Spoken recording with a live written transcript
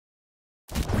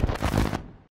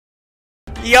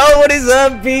Yo, what is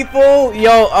up, people?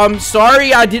 Yo, I'm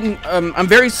sorry I didn't, I'm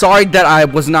very sorry that I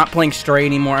was not playing Stray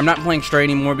anymore. I'm not playing Stray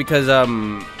anymore because,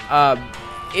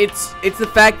 it's the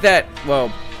fact that,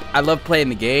 well, I love playing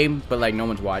the game, but, like, no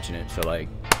one's watching it, so, like,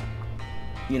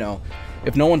 you know,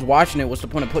 if no one's watching it, what's the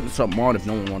point of putting something on if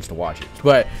no one wants to watch it?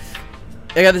 But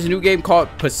they got this new game called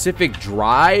Pacific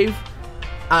Drive.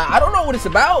 I don't know what it's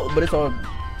about, but it's on,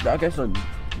 I guess,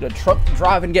 the truck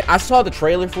driving game. I saw the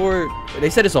trailer for it. They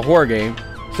said it's a horror game.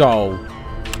 So,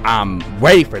 I'm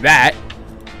ready for that.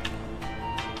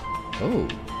 Oh,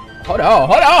 hold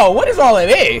on. What is all of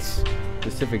this?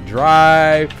 Pacific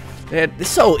Drive. Man, it's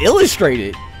so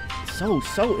illustrated. So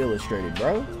illustrated,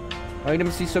 bro. I need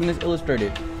to see some of this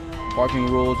illustrated. Parking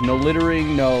rules, no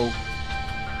littering, no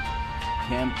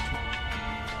camp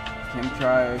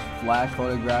trials, flash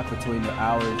photograph between the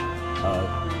hours of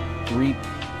 3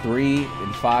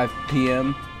 and 5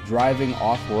 p.m. driving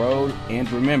off-road,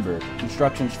 and remember,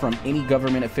 instructions from any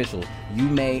government official you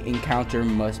may encounter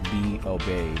must be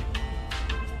obeyed.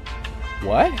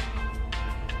 What?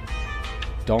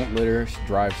 Don't litter,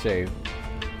 drive safe.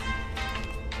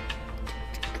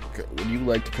 Would you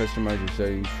like to customize your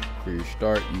settings for your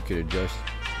start? You could adjust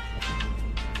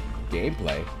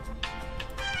gameplay.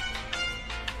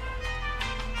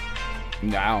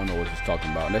 Nah, I don't know what he's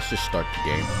talking about. Let's just start the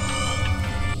game.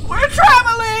 We're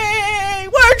traveling!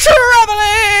 We're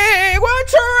traveling! We're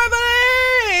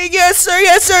traveling! Yes, sir,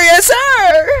 yes, sir, yes,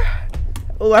 sir!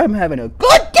 Oh, I'm having a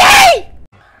good day!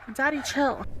 Daddy,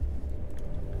 chill.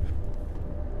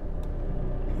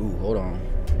 Ooh, hold on.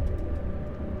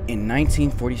 In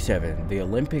 1947, the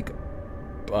Olympic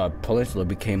Peninsula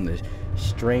became the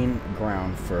strain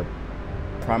ground for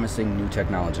promising new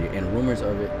technology, and rumors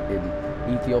of it in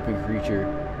Ethiopian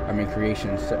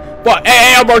creations. What?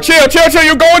 Hey, bro, chill,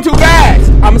 you're going too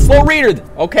fast! I'm a slow reader,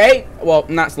 okay? Well,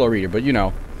 not slow reader, but you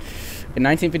know. In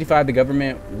 1955, the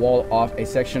government walled off a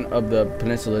section of the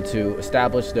peninsula to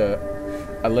establish the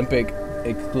Olympic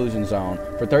exclusion zone.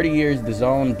 For 30 years, the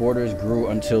zone borders grew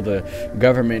until the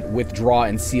government withdrew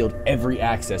and sealed every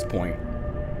access point.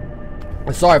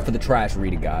 I'm sorry for the trash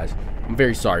reading, guys. I'm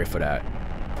very sorry for that.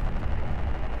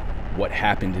 What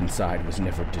happened inside was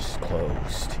never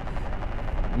disclosed.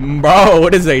 Bro,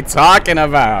 what is they talking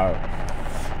about?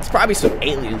 It's probably some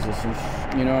aliens or some,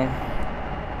 you know.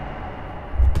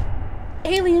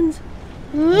 Aliens.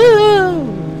 Ooh.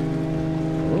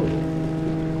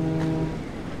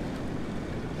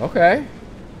 Okay.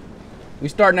 We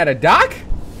starting at a dock?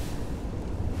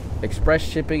 Express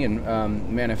shipping and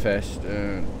manifest.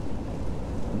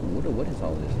 What is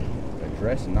all this?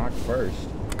 Address knock first.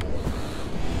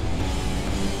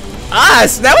 Ah,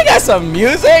 so now we got some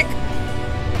music.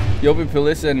 Ethiopian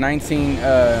Peninsula,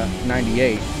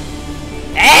 1998.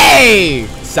 Hey!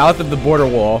 South of the border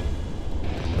wall.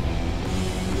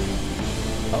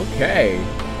 Okay.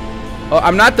 Oh,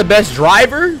 I'm not the best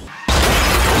driver.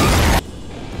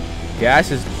 Gas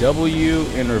is W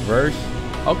in reverse.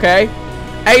 Okay.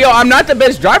 Hey, yo, I'm not the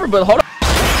best driver, but hold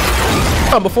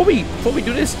on. Before we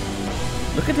do this,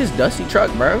 look at this dusty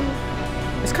truck, bro.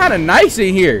 It's kind of nice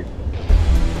in here.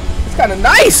 It's kind of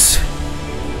nice.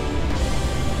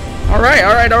 All right.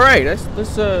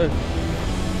 Let's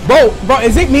bro,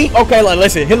 is it me? Okay,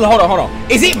 listen. Hold on.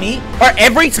 Is it me? Or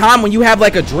every time when you have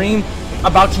like a dream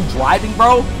about you driving,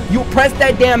 bro, you press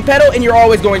that damn pedal and you're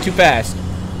always going too fast,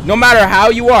 no matter how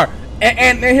you are.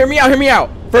 And hear me out.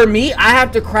 For me, I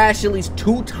have to crash at least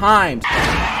 2 times.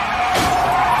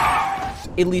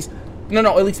 At least, matter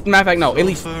of fact, no, at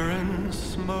least.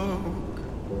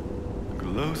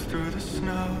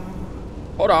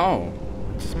 Hold on.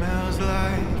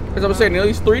 Because I'm saying at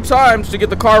least 3 times to get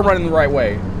the car running the right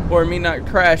way, or me not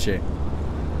crashing.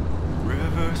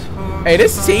 Hey,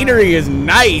 this scenery is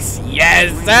nice.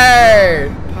 Yes, sir.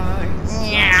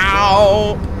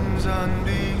 Meow.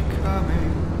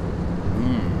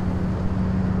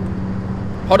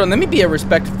 Hold on, let me be a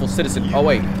respectful citizen. Oh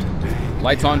wait,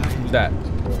 lights on. Who's that?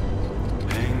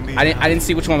 I didn't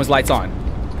see which one was lights on.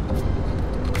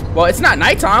 Well, it's not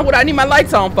nighttime. What do I need my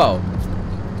lights on for?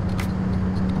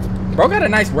 Bro got a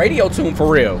nice radio tune for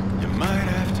real.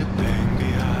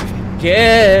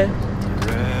 Yeah.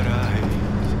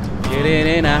 Get it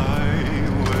in a.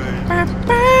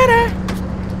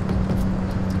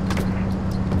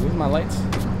 Where's my lights?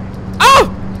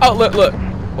 Oh! Oh, look.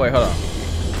 Wait, hold on.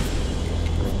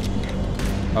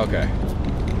 Okay.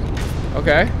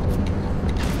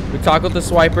 We toggled the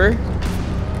swiper.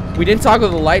 We didn't toggle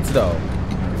the lights though.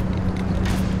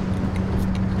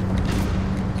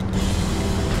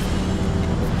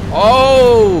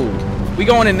 Oh! We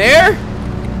going in there?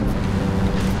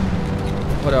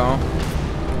 Hold on.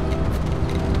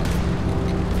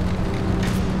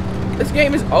 This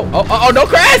game is. Oh! Don't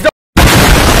crash!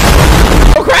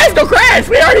 Don't crash!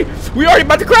 We already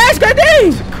about to crash. God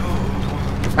dang!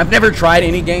 I've never tried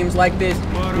any games like this.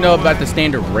 You know about the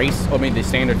standard race. I mean the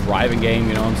standard driving game.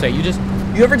 You know what I'm saying?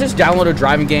 You ever just download a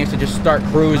driving game to just start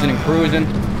cruising and cruising?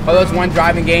 Oh, those one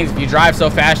driving games. If you drive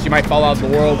so fast, you might fall out of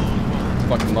the world.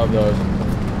 Fucking love those.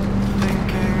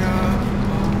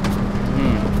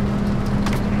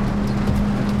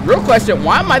 Real question,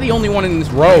 why am I the only one in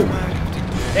this road?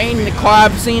 They ain't the car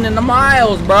I've seen in the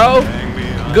miles, bro.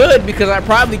 Good, because I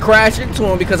probably crashed into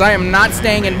him because I am not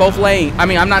staying in both lanes. I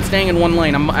mean, I'm not staying in one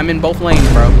lane. I'm in both lanes,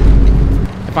 bro.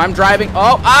 If I'm driving,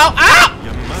 oh!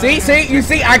 See, you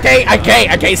see, I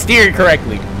can't steer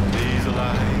correctly.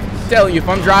 I'm telling you, if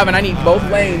I'm driving, I need both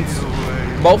lanes.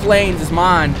 Both lanes is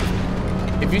mine.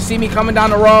 If you see me coming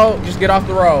down the road, just get off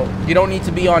the road. You don't need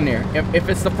to be on there. If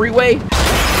it's the freeway,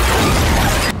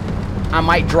 I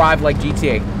might drive like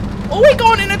GTA. Oh, we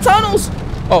going into tunnels.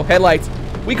 Oh, headlights.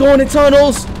 We going in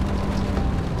tunnels.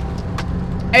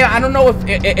 Hey, I don't know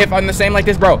if I'm the same like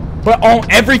this, bro, but on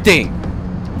everything,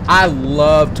 I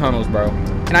love tunnels, bro.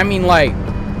 And I mean like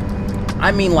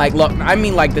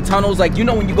the tunnels, like, you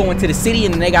know, when you go into the city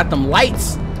and they got them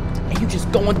lights and you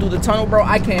just going through the tunnel, bro.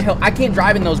 I can't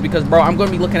drive in those because, bro, I'm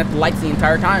gonna be looking at the lights the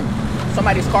entire time.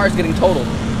 Somebody's car is getting totaled.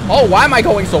 Oh, why am I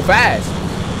going so fast?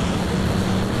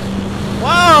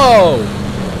 Whoa!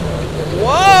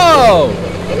 Whoa!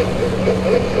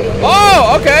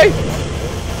 Oh, okay.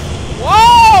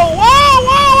 Whoa!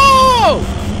 Whoa!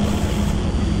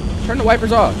 Turn the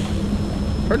wipers off.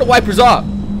 Turn the wipers off.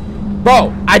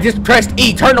 Bro, I just pressed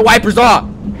E. Turn the wipers off.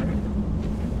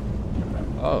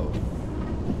 Oh.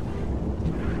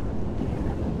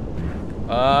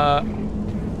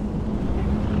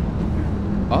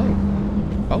 Oh.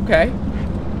 Okay.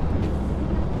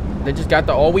 They just got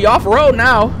the, oh, we off road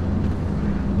now.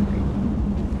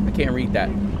 I can't read that.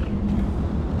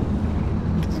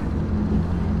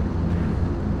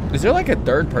 Is there like a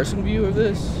third person view of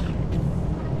this?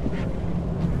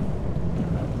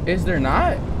 Is there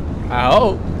not? I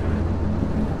hope.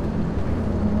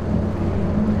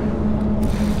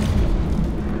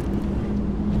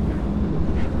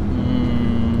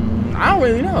 I don't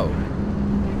really know.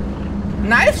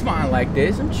 Nah, it's fine like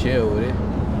this. I'm chill with it.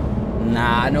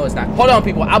 Nah, no it's not. Hold on,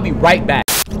 people. I'll be right back.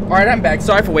 All right, I'm back.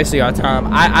 Sorry for wasting your time.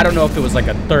 I don't know if it was like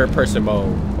a third person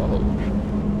mode. Oh.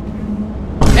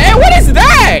 Hey, what is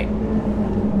that?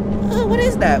 What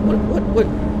is that?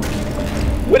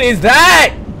 What is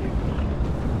that?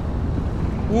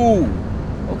 Ooh.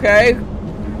 Okay.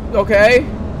 Okay.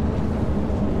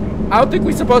 I don't think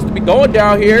we're supposed to be going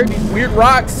down here. These weird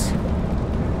rocks.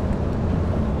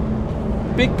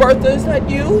 Big Bertha, is that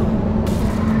you?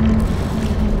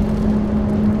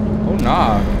 Oh,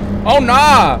 nah. Oh,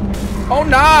 nah. Oh,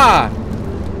 nah.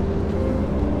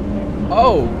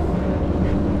 Oh.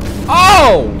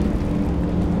 Oh!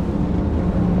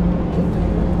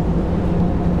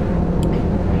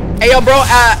 Hey, yo, bro, oh,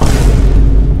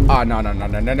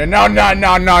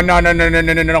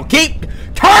 no. Keep,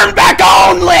 turn back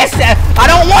on, listen. I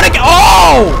don't want to get,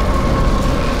 oh!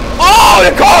 Oh,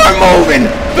 the car moving.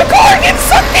 The car getting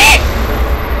sucked in.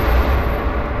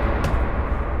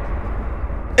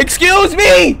 Excuse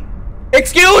me.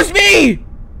 Excuse me.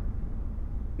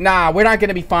 Nah, we're not going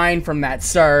to be fined from that,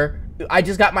 sir. I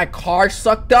just got my car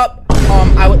sucked up.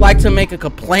 I would like to make a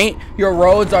complaint. Your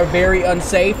roads are very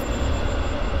unsafe.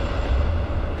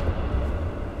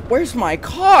 Where's my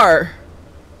car?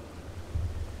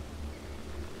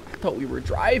 I thought we were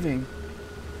driving.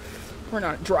 We're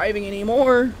not driving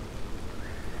anymore.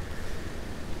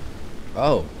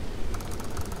 Oh.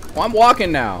 Well, I'm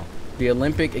walking now. The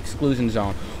Olympic exclusion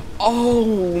zone.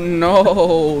 Oh,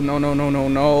 no.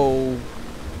 No.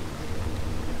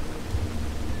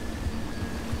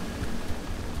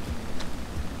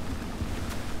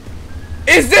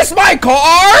 Is this my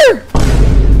car?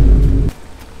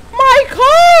 My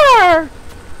car!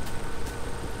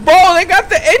 Bro, they got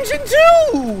the engine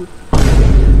too!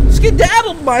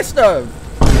 Skedaddled my stuff.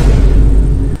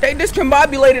 They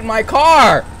discombobulated my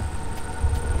car.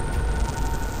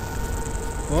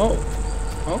 Whoa.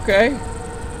 Okay.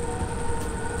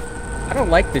 I don't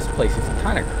like this place. It's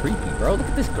kind of creepy, bro. Look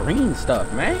at this green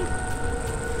stuff, man.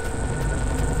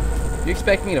 You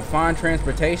expect me to find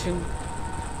transportation?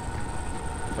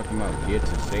 Talking about get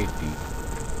to safety.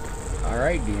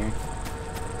 Alright, then.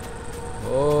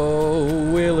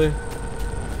 Oh, Willie.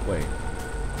 Wait.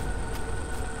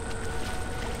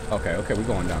 Okay, we're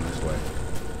going down this way.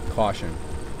 Caution.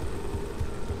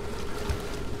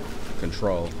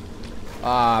 Control.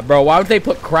 Ah, bro, why would they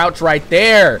put crouch right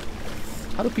there?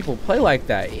 How do people play like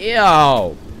that?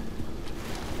 Ew.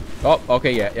 Oh,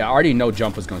 okay, yeah. I already know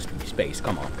jump was going to be space.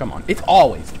 Come on, come on. It's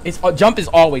always. Jump is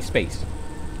always space.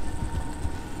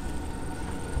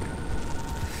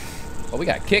 Oh, we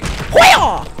got kick.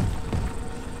 Whoa!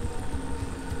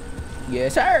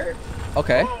 Yes, sir.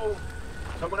 Okay. Hello?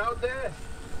 Someone out there?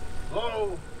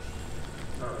 Hello?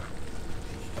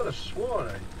 Could have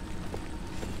sworn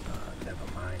never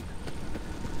mind.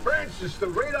 Francis, the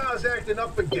radar's acting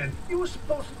up again. You were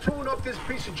supposed to tune up this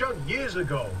piece of junk years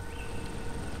ago.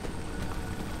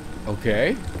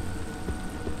 Okay.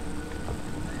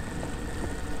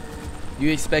 You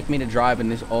expect me to drive in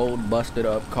this old, busted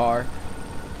up car?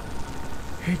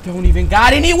 It don't even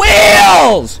got any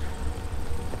wheels!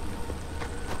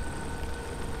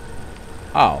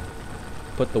 Oh.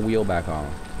 Put the wheel back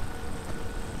on.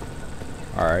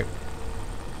 Alright.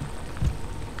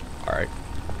 Alright.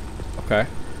 Okay.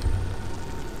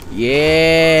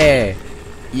 Yeah.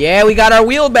 Yeah, we got our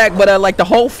wheel back, but like the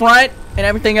whole front and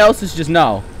everything else is just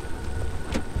no.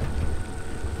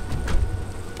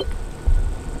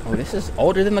 Oh, this is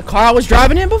older than the car I was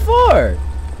driving in before.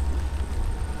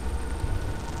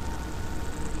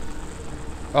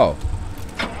 Oh.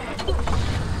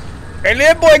 And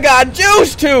that boy got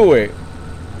juice to it.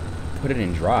 Put it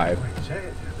in drive.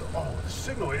 Oh, the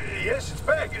signal. Yes, it's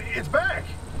back. It's back.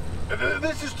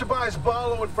 This is Tobias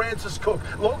Barlow and Francis Cook,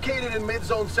 located in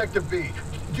mid-zone sector B.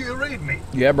 Do you read me?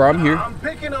 Yeah, bro, I'm here. I'm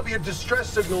picking up your distress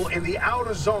signal in the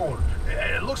outer zone.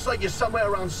 It looks like you're somewhere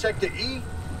around sector E.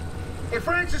 Hey,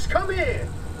 Francis, come here.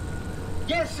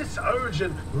 Yes, it's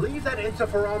urgent. Leave that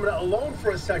interferometer alone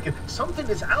for a second. Something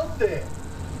is out there.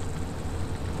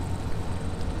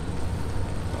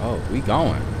 Oh, we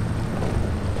going.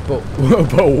 But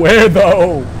where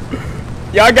though?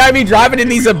 Y'all got me driving in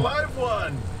these. Live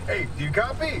one. Hey, do you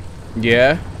copy?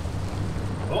 Yeah.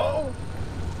 Hello?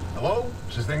 Hello?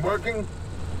 Is this thing working?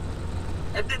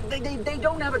 They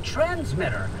don't have a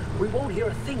transmitter. We won't hear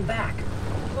a thing back.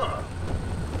 Huh.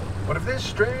 What if they're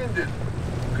stranded?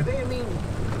 Could they,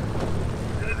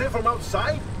 they're from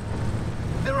outside?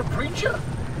 They're a preacher?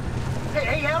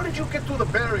 Hey, how did you get through the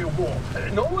barrier wall?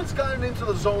 No one's gotten into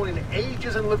the zone in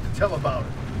ages and lived to tell about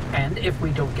it. And if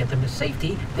we don't get them to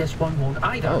safety, this one won't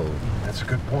either. Oh, that's a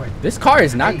good point. This car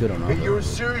is not good on Hey, off-road. you're in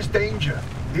serious danger.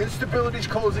 The instability's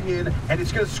closing in, and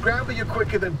it's gonna scramble you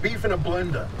quicker than beef in a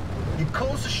blender. Your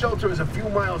closest shelter is a few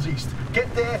miles east.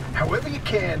 Get there however you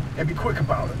can, and be quick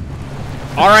about it.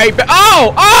 All right, but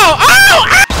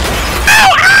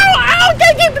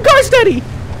Gotta keep the car steady.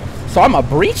 So I'm a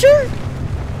breacher?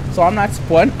 So I'm not,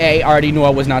 one, A, I already knew I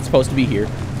was not supposed to be here.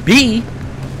 B,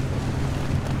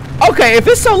 okay, if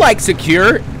it's so like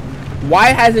secure, why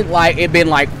hasn't like it been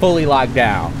like fully locked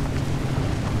down?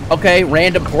 Okay,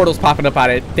 random portals popping up out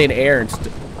of thin air and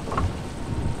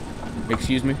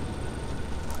excuse me?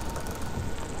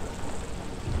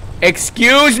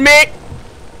 Excuse me?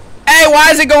 Hey,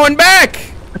 why is it going back?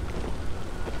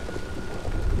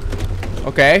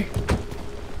 Okay.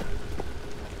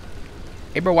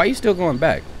 Hey, bro, why you still going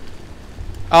back?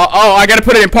 Oh, I gotta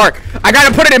put it in park. I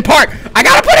gotta put it in park. I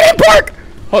gotta put it in park.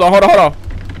 Hold on.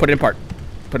 Put it in park.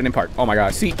 Put it in park. Oh my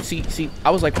God. See. I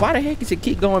was like, why the heck does it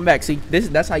keep going back? See,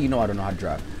 that's how you know I don't know how to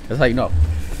drive. That's how you know.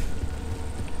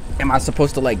 Am I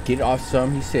supposed to like get off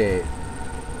some? He said,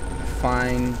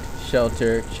 find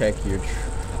shelter, check your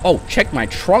check my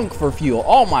trunk for fuel.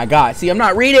 Oh my God. See, I'm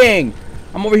not reading.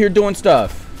 I'm over here doing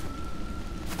stuff.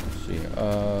 Let's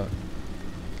see,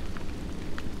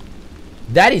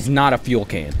 that is not a fuel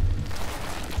can.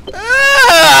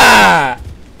 Ah!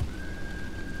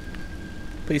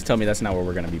 Please tell me that's not where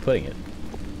we're gonna be putting it.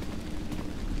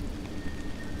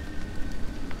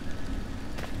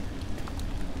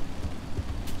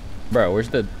 Bro, where's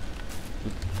the...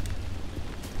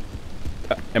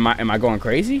 Am I going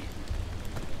crazy?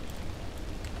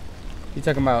 You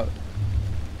talking about...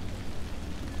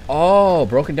 Oh,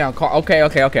 broken down car.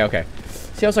 Okay.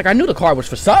 See, I was like, I knew the car was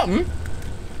for something.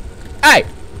 Hey!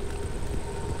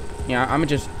 Yeah, I'm gonna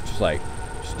just like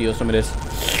steal some of this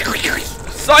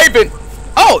siphon.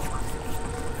 Oh!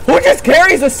 Who just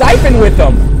carries a siphon with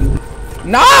them?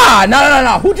 Nah,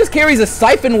 no. Who just carries a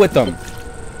siphon with them?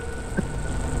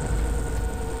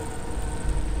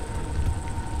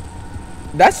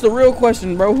 That's the real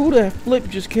question, bro. Who the flip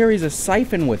just carries a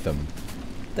siphon with them?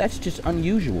 That's just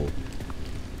unusual.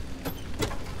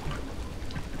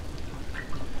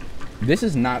 This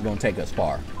is not gonna take us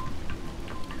far.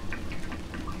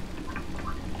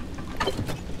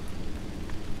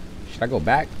 Should I go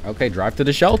back? Okay, drive to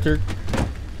the shelter.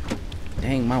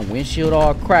 Dang, my windshield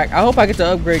all cracked. I hope I get to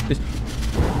upgrade this.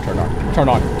 Turn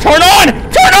on.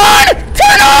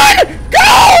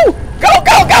 Go!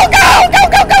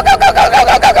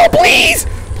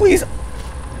 Please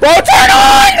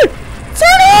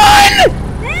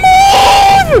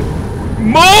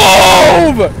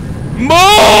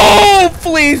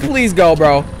Please go,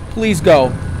 bro. Please go.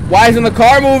 Why isn't the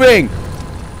car moving?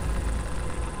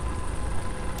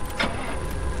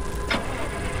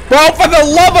 Bro, for the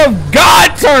love of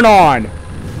God, turn on.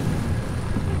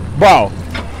 Bro.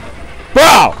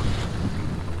 Bro.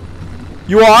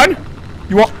 You on?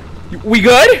 You want? We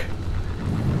good?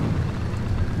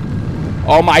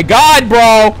 Oh my God,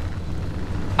 bro.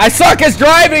 I suck at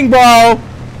driving, bro.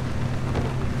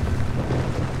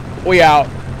 We out.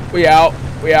 We out.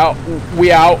 We out.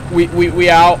 We out. We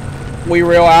out. We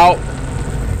real out.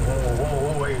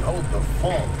 Whoa, wait, hold the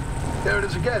phone. There it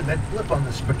is again, that blip on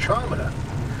the spectrometer.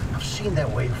 I've seen that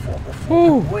waveform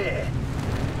before. Where?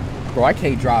 Bro, I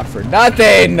can't drive for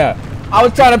nothing. I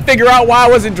was trying to figure out why I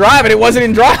wasn't driving. It wasn't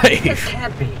in drive. It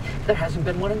can't be. There hasn't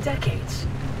been one in decades.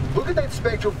 Look at that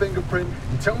spectral fingerprint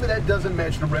and tell me that doesn't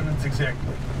match the remnants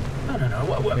exactly. No.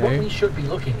 What we should be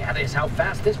looking at is how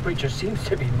fast this creature seems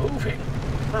to be moving.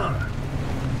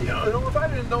 You know, if I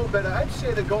didn't know better, I'd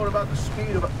say they're going about the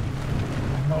speed of a...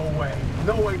 No way.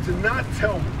 No way. Do not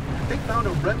tell me. They found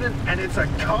a remnant and it's a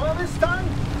car this time?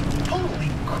 Holy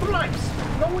Christ!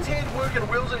 No one's had working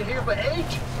wheels in here for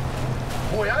ages.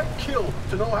 Boy, I'd kill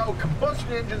to know how a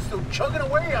combustion engine's still chugging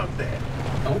away out there.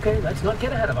 Okay, let's not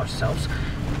get ahead of ourselves.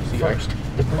 First,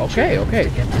 okay.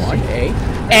 One, A.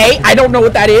 I don't know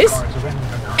what that is. A.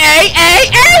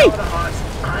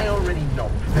 I already know.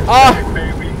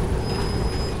 Baby.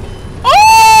 Oh,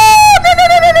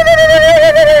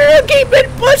 no. Keep it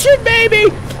pushing,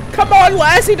 baby. Come on,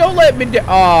 Lassie. Don't let me down.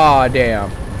 Oh, damn.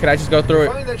 Can I just go through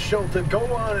it? Find that shelter, go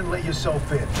on and let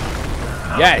yourself in.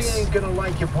 Yes. I ain't gonna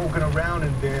like you poking around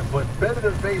in there, but better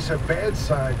to face a bad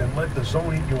side than let the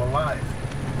zone eat you alive.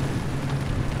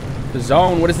 The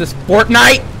zone? What is this?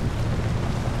 Fortnite?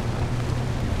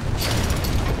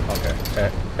 Okay.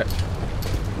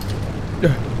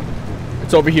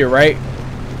 It's over here, right?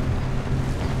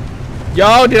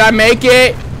 Yo, did I make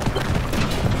it?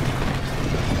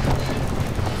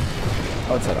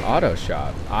 Oh, it's an auto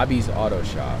shop. Abby's auto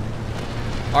shop.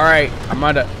 All right, I'm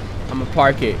gonna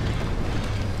park it.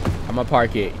 I'm gonna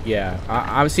park it. Yeah,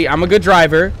 I'm a good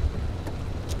driver.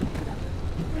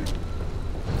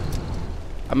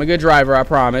 I'm a good driver, I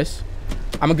promise.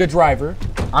 I'm a good driver.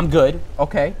 I'm good.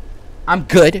 Okay. I'm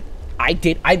good.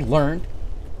 I learned.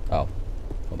 Oh,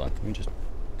 hold on. Let me just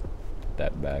put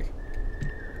that back.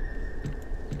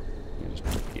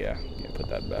 Yeah, put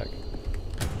that back.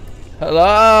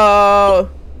 Hello?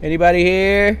 Anybody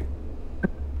here?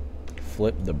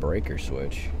 Flip the breaker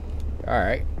switch. All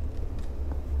right.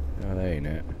 No, that ain't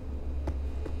it.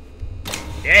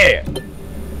 Yeah.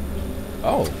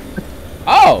 Oh.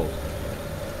 Oh.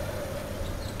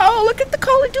 Oh, look at the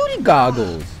Call of Duty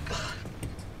goggles.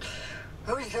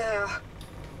 Who's there?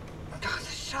 The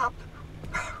shop.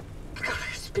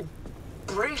 It's been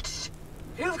breached.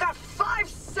 You've got 5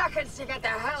 seconds to get the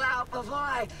hell out before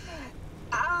I...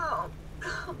 Ow!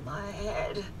 My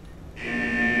head.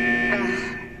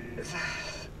 It's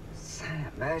an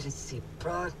emergency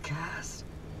broadcast.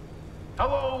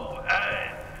 Hello,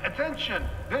 attention.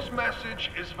 This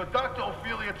message is for Dr.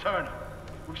 Ophelia Turner.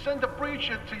 We've sent a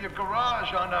breacher to your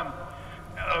garage on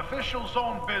official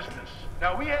zone business.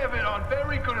 Now, we have it on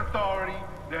very good authority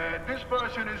that this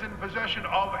person is in possession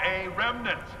of a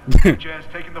remnant, which has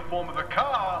taken the form of a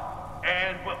car,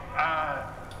 and, well,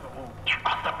 Get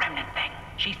off the remnant thing.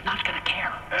 She's not gonna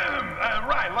care.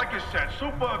 right, like I said,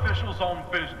 super official zone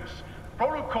business.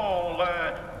 Protocol,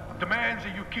 demands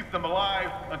that you keep them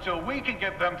alive until we can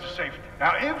get them to safety.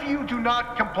 Now, if you do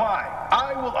not comply,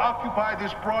 I will occupy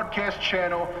this broadcast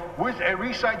channel with a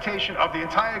recitation of the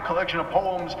entire collection of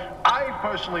poems I've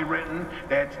personally written.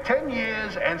 That's 10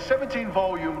 years and 17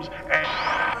 volumes and...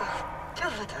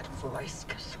 That voice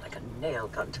goes like a nail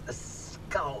gun to the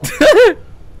skull.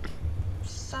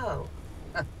 So,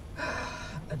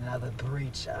 another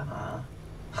breacher, huh?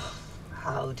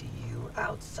 How do you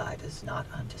outsiders not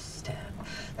understand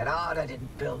that Arda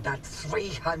didn't build that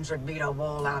 300-meter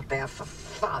wall out there for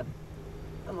fun?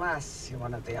 Unless you're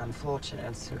one of the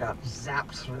unfortunates who got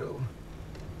zapped through.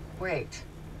 Wait,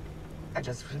 I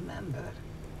just remembered.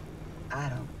 I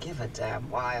don't give a damn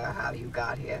why or how you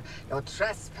got here. You're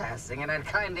trespassing, and I'd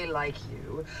kindly like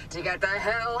you to get the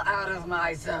hell out of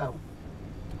my zone.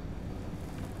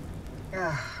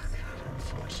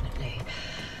 Unfortunately,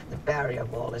 the barrier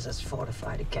wall is as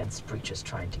fortified against breaches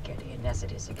trying to get in as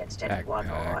it is against anyone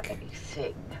or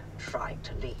anything trying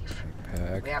to leave.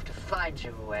 We have to find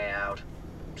you a way out.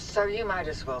 So you might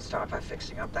as well start by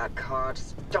fixing up that car.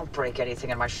 Just don't break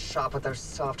anything in my shop with those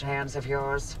soft hands of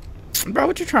yours. Bro,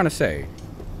 what you trying to say?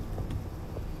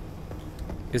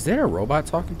 Is there a robot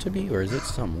talking to me, or is it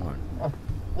someone?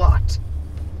 What?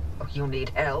 Oh, you need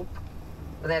help?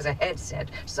 There's a headset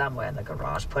somewhere in the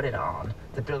garage. Put it on.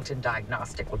 The built-in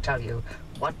diagnostic will tell you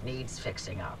what needs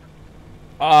fixing up.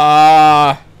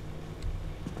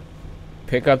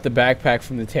 Pick up the backpack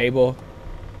from the table.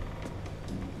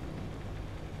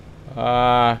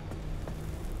 Oh,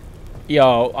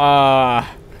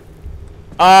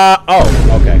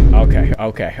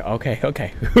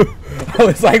 okay. I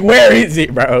was like, where is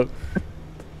it, bro?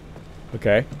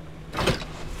 Okay.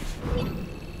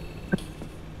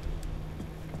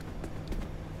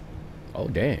 Oh,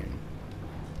 dang.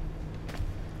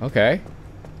 Okay.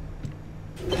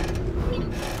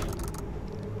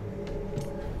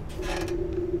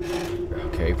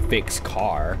 Okay, fix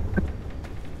car.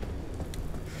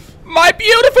 My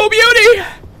beautiful beauty!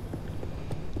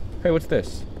 Hey, what's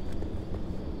this?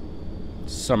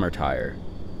 Summer tire.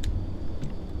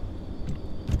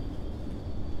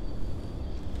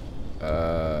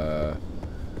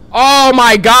 Oh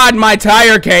my god, my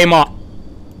tire came off!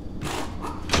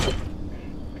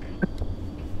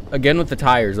 Again with the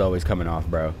tires always coming off,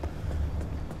 bro.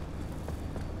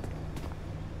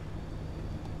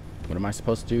 What am I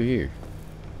supposed to do here?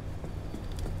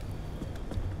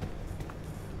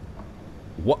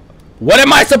 What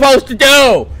am I supposed to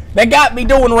do? They got me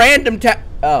doing random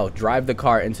oh, drive the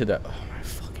car into the... Oh my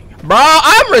fucking god. Bro,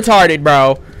 I'm retarded,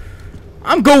 bro.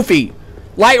 I'm goofy.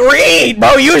 Like, read,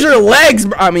 bro. Use your legs,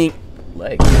 bro. I mean,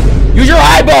 legs. Use your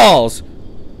eyeballs.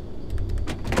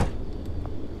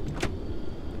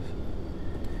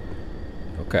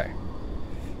 Okay.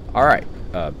 Alright.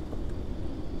 So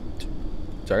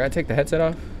I gotta take the headset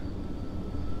off?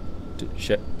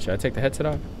 Should I take the headset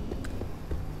off?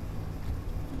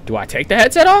 Do I take the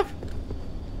headset off?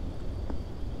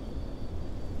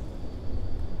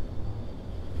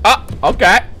 Oh,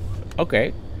 okay.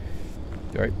 Okay.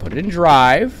 Alright, put it in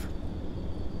drive.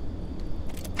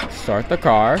 Start the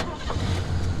car.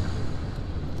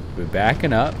 We're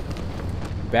backing up.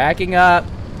 Backing up.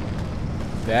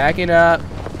 Backing up.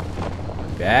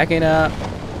 Backing up.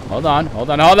 Hold on.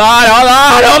 Hold on. Hold on. Hold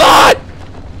on. Hold on.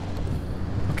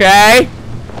 Okay.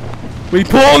 We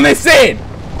pulling this in.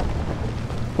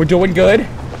 We're doing good.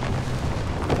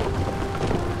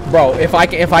 Bro, if I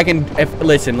can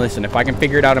listen, if I can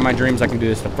figure it out in my dreams, I can do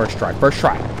this the first try. First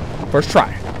try.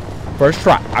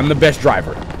 I'm the best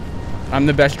driver.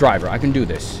 I can do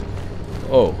this.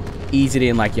 Oh, ease it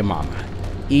in like your mama.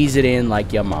 Ease it in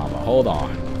like your mama. Hold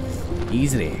on.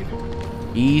 Ease it in.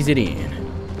 Ease it in.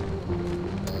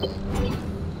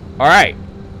 All right.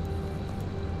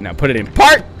 Now put it in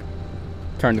park.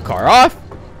 Turn the car off.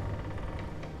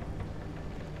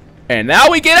 And now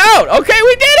we get out. Okay,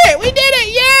 we did it. We did it.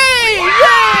 Yay!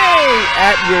 Yay!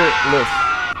 At your list.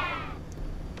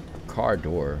 Car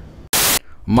door.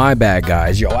 My bad,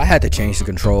 guys. Yo, I had to change the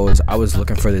controls. I was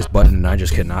looking for this button and I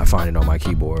just could not find it on my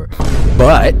keyboard.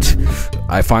 But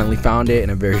I finally found it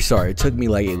and I'm very sorry. It took me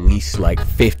like at least like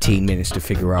 15 minutes to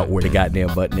figure out where the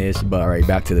goddamn button is. But alright,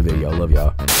 back to the video. Love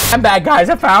y'all. I'm bad, guys.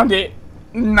 I found it.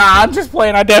 Nah, I'm just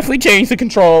playing. I definitely changed the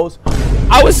controls.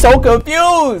 I was so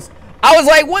confused. I was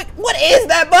like, what is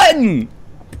that button?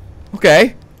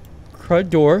 Okay.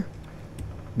 Crud door.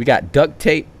 We got duct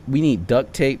tape. We need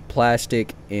duct tape,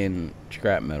 plastic, and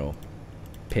scrap metal.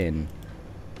 Pin.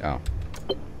 Oh.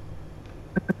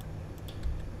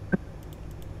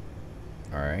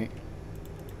 Alright.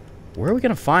 Where are we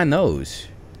gonna find those?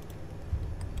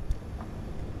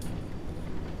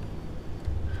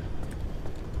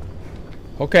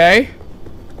 Okay.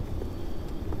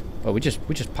 Oh, we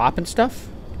just popping stuff?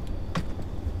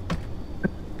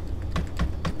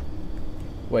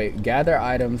 Wait, gather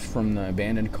items from the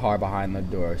abandoned car behind the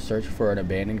door. Search for an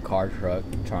abandoned car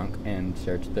trunk and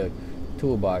search the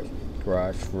toolbox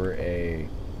garage for a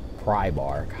pry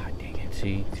bar. God dang it.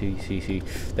 See.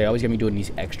 They always get me doing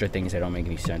these extra things that don't make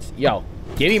any sense. Yo,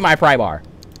 give me my pry bar.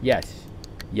 Yes.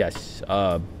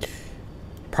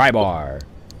 Pry bar.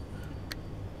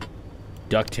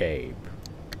 Duct tape.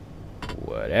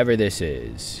 Whatever this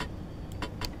is.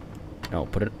 No,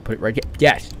 put it right here.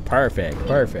 Yes, perfect.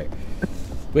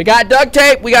 We got duct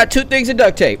tape. We got 2 things of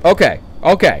duct tape. Okay.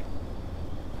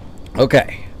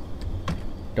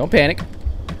 Don't panic.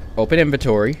 Open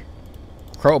inventory.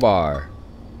 Crowbar.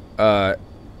 Bro,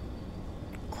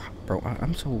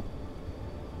 I'm so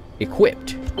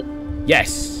equipped.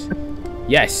 Yes.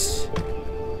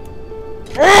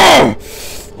 Oh!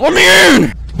 Let me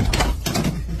in!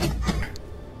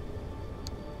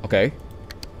 Okay.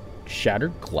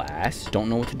 Shattered glass. Don't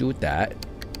know what to do with that.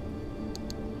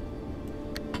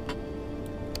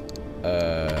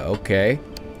 Okay.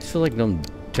 I feel like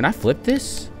can I flip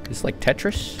this? It's like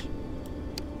Tetris?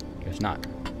 Guess not.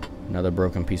 Another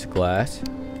broken piece of glass.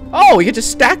 Oh, we get to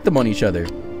stack them on each other.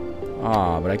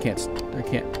 Ah, but I can't.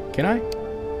 Can I?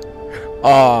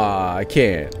 Ah, I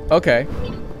can't. Okay.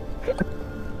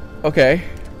 Okay.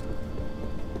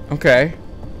 Okay.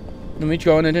 Let me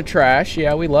throw it into trash.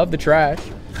 Yeah, we love the trash.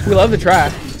 We love the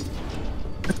trash.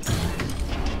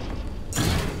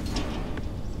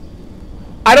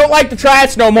 I don't like the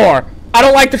trash no more. I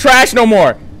don't like the trash no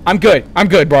more. I'm good. I'm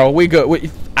good, bro. We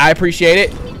good. I appreciate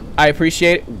it. I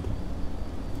appreciate it.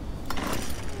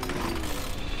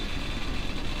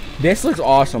 This looks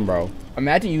awesome, bro.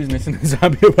 Imagine using this in the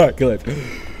zombie apocalypse.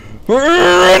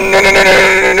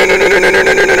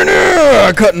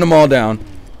 Cutting them all down.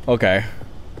 Okay.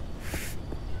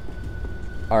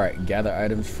 Alright, gather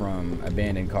items from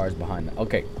abandoned cars behind them.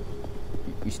 Okay.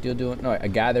 You still doing? No, I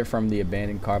gather from the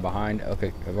abandoned car behind.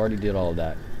 Okay, I've already did all of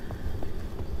that.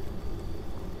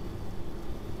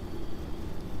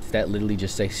 Does that literally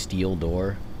just say steel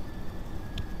door?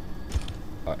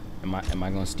 Am I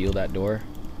gonna steal that door?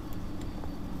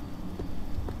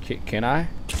 Can I?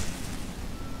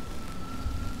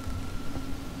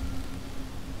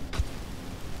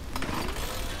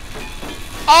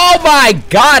 Oh my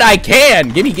god, I can!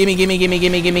 Gimme.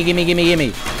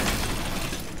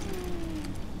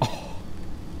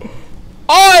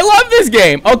 Oh, I love this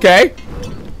game! Okay.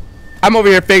 I'm over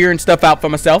here figuring stuff out for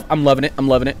myself. I'm loving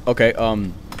it. Okay,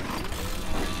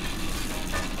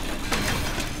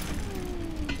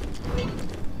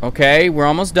 okay, we're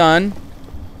almost done.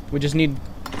 We just need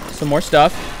some more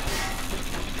stuff.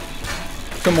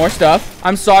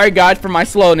 I'm sorry, God, for my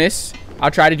slowness.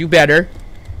 I'll try to do better.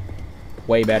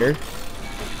 Way better.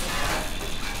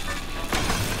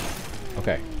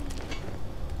 Okay.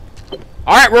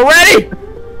 Alright, we're ready!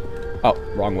 Oh,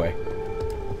 wrong way.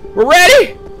 We're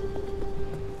ready!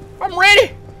 I'm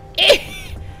ready!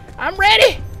 I'm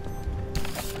ready!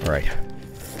 Alright.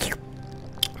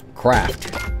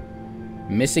 Craft.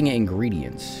 Missing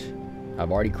ingredients.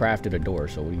 I've already crafted a door,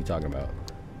 so what are you talking about?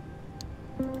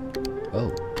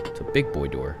 Oh, it's a big boy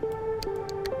door.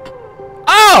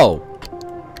 Oh!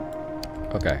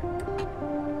 Okay.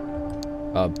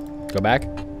 Go back.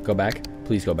 Go back.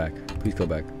 Please go back. Please go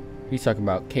back. He's talking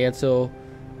about cancel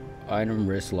item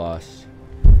risk loss.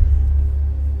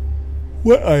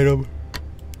 What item?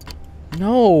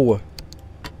 No.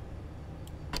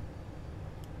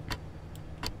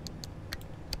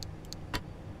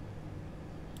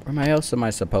 Where else am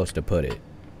I supposed to put it?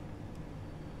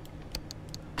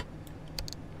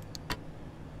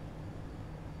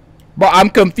 Bro, I'm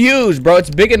confused, bro. It's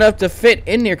big enough to fit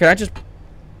in there. Can I just...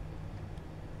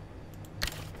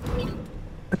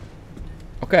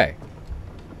 Okay.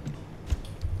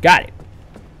 Got it.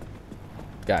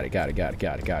 Got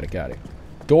it.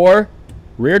 Door.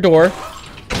 Rear door.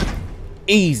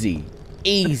 Easy.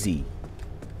 Easy.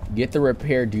 Get the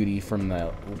repair duty from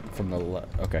the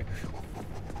okay.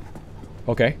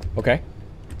 Okay.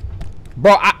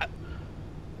 Bro,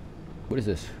 what is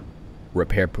this?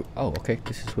 Repair. Oh, okay.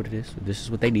 This is what it is. This is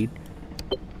what they need.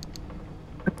 You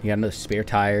got another spare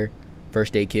tire,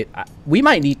 first aid kit. We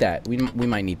might need that. We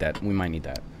might need that.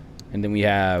 And then we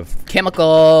have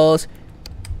chemicals.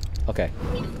 Okay.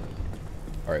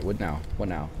 All right. What now?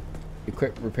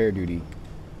 Equip repair duty.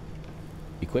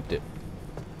 Equipped it.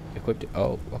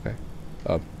 Oh, okay.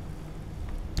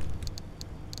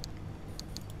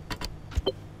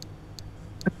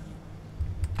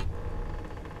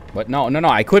 What? No.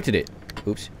 I equipped it.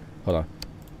 Oops. Hold on.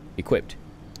 Equipped.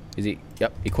 Is he?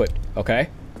 Yep. Equipped. Okay.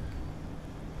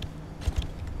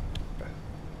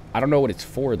 I don't know what it's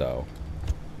for, though.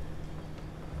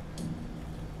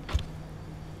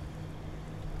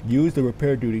 Use the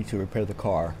repair duty to repair the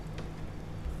car.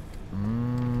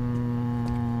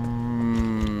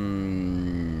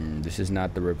 This is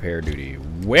not the repair duty.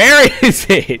 Where is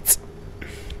it?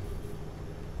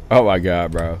 Oh my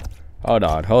god, bro. Hold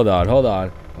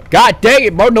on. God dang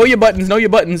it, bro. Know your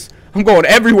buttons. I'm going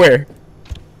everywhere.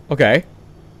 Okay.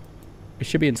 It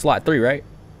should be in slot 3, right?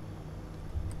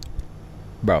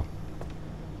 Bro.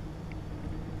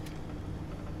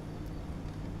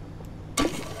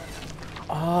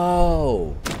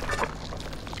 Oh.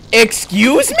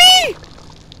 Excuse me?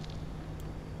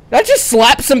 That just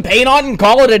slap some paint on and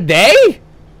call it a day?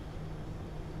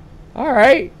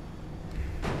 Alright.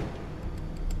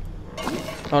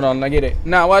 Hold on, I get it.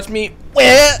 Now watch me.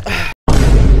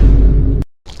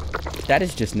 That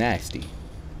is just nasty.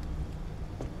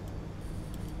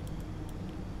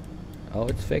 Oh,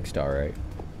 it's fixed, alright.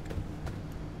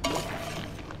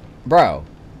 Bro,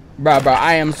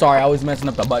 I am sorry. I was messing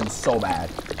up the buttons so bad.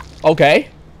 Okay.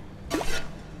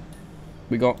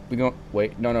 We go.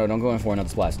 Wait, no, don't go in for another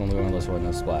splash. Don't go in for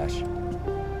another splash.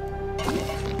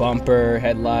 bumper,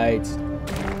 headlights.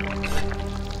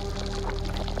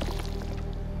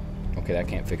 Okay, that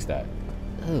can't fix that.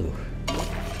 Ooh.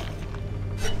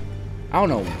 I don't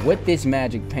know what this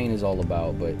magic paint is all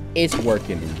about, but it's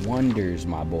working wonders,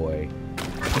 my boy.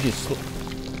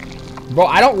 Bro,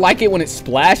 I don't like it when it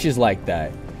splashes like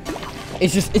that.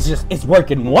 It's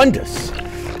working wonders.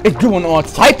 It's doing all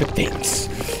type of things.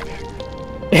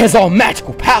 It has all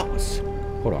magical powers.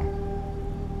 Hold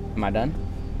on. Am I done?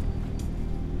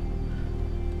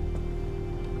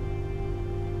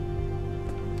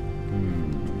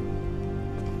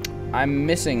 I'm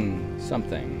missing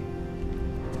something.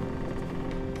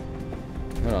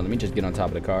 Hold on, let me just get on top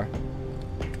of the car.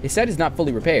 It said it's not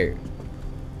fully repaired.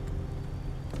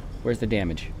 Where's the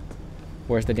damage?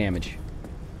 Where's the damage?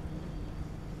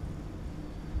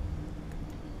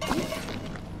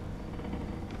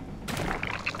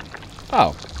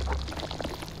 Oh.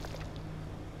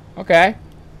 Okay.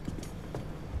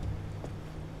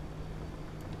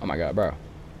 Oh my god, bro.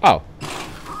 Oh.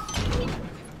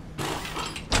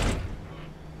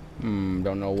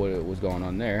 Don't know what was going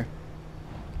on there.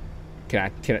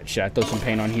 Should I throw some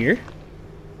paint on here?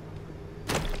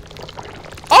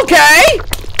 Okay!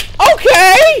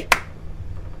 Okay!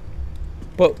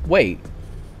 But wait.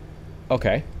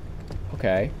 Okay.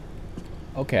 Okay.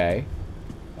 Okay.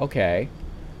 Okay.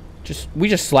 We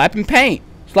just slapping paint.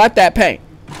 Slap that paint.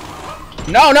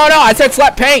 No, no, no. I said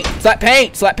slap paint. Slap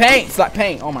paint. Slap paint. Slap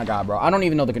paint. Oh my god, bro. I don't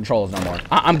even know the controls no more.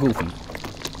 I'm goofy.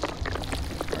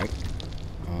 Alright.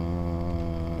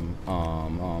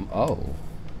 Oh.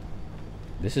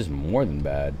 This is more than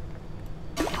bad.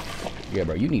 Yeah,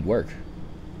 bro. You need work.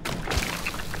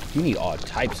 You need all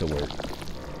types of work.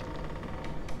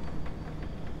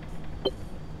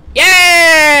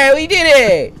 Yeah! We did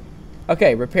it!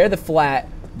 Okay, repair the flat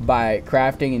by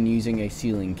crafting and using a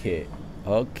sealing kit.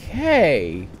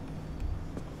 Okay.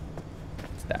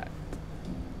 What's that?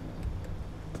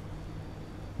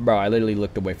 Bro, I literally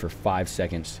looked away for 5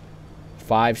 seconds.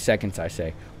 5 seconds, I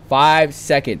say. 5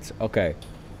 seconds. Okay.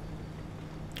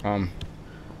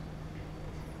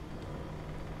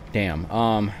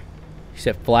 Damn.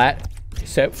 Set flat.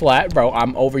 Set flat. Bro,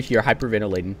 I'm over here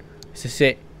hyperventilating. This is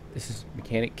it. This is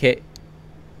mechanic kit.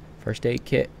 First aid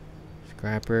kit.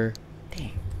 Scrapper.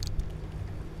 Dang.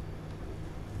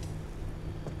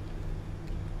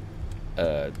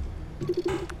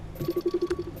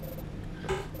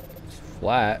 It's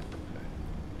flat.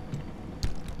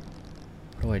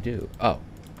 What do I do? Oh.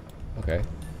 Okay.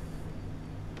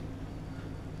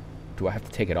 Do I have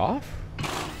to take it off?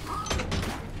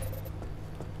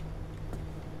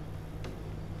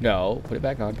 No. Put it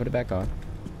back on. Put it back on.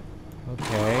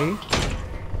 Okay.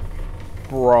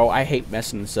 Bro, I hate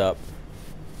messing this up.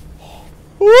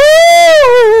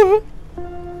 Woo!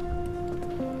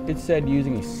 It said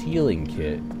using a sealing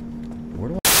kit. Where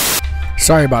do I...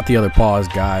 Sorry about the other pause,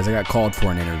 guys. I got called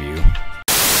for an interview.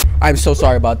 I'm so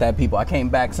sorry about that, people. I came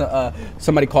back.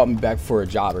 Somebody called me back for a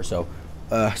job or so.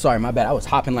 Sorry, my bad. I was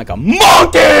hopping like a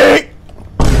monkey!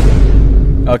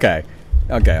 Okay.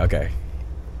 Okay, okay.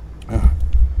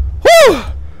 Woo!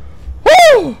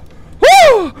 Woo!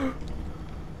 Woo!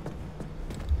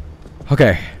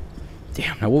 Okay.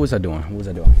 Damn, now what was I doing? What was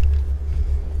I doing?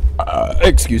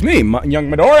 Excuse me, young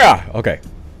Midoriya. Okay.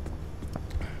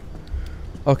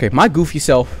 Okay, my goofy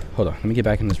self. Hold on, let me get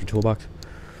back in this toolbox.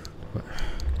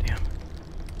 Damn.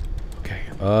 Okay.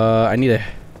 I need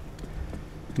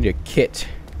a kit.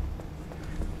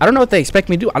 I don't know what they expect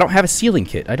me to do. I don't have a sealing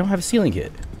kit. I don't have a sealing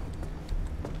kit.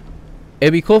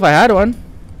 It'd be cool if I had one.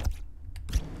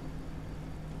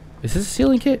 Is this a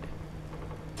sealing kit?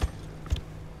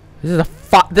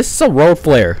 This is a road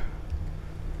flare.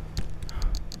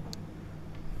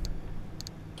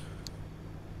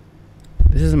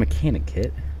 This is a mechanic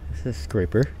kit. This is a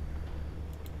scraper.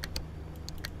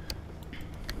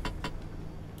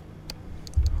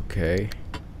 Okay.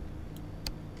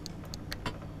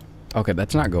 Okay,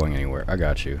 that's not going anywhere. I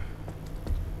got you.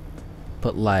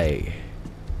 But like,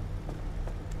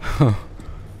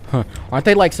 aren't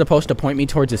they like supposed to point me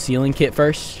towards a sealing kit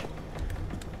first?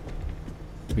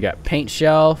 We got paint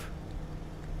shelf.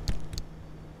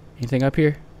 Anything up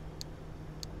here?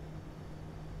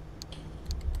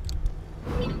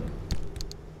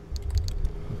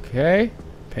 Okay.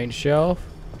 Paint shelf.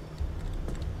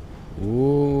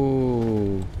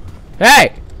 Ooh.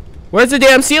 Hey! Where's the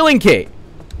damn sealing kit?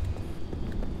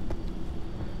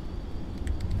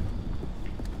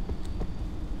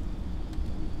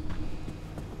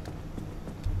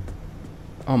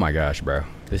 Oh my gosh, bro.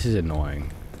 This is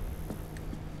annoying.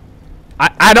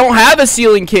 I don't have a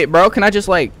sealing kit, bro. Can I just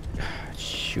like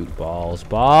shoot balls?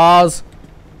 Balls.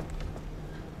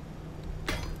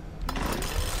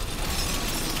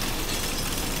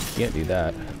 Can't do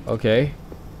that. Okay.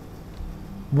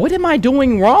 What am I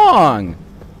doing wrong?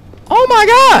 Oh my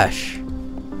gosh!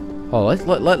 Oh,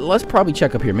 let's probably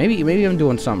check up here. Maybe I'm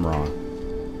doing something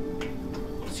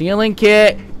wrong. Ceiling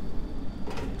kit.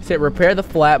 Said repair the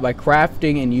flat by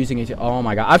crafting and using it. Oh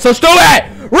my god, I'm so stupid!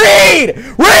 Read!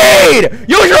 Read!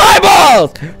 Use your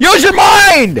eyeballs! Use your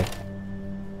mind!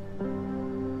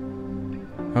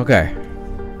 Okay.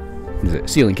 Is it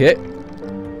ceiling kit?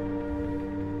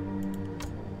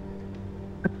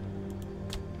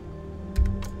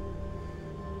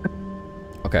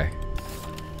 Okay.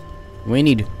 We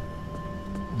need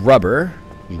rubber,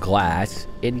 glass,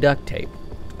 and duct tape.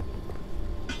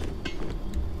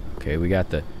 Okay, we got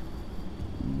the...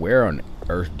 Where on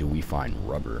earth do we find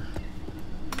rubber?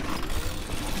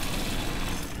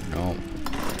 No.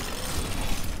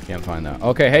 Can't find that.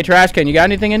 Okay, hey trash can, you got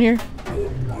anything in here?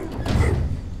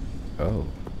 Oh.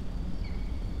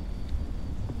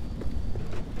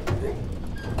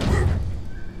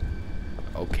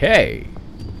 Okay.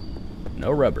 No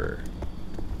rubber.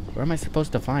 Where am I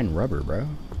supposed to find rubber, bro?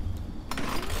 I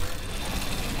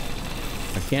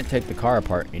can't take the car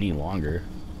apart any longer.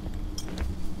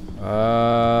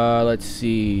 Let's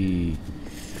see.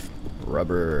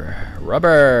 Rubber.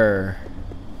 Rubber!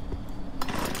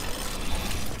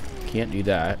 Can't do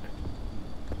that.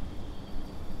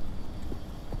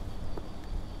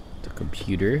 The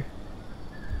computer.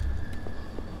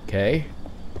 Okay.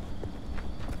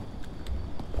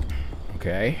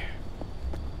 Okay.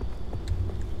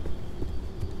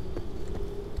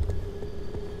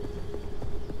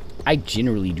 I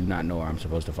generally do not know where I'm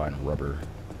supposed to find rubber.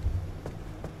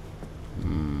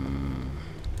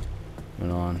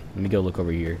 Hold on. Let me go look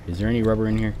over here. Is there any rubber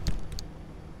in here?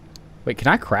 Wait, can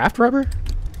I craft rubber?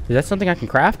 Is that something I can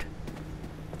craft?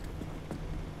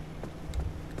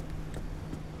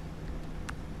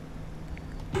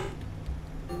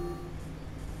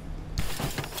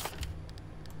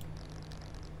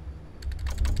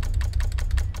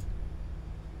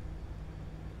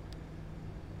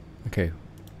 Okay.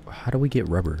 How do we get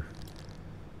rubber?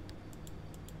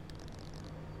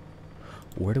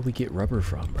 Where do we get rubber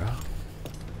from, bro?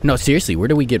 No, seriously, where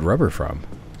do we get rubber from?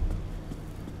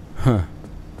 Huh.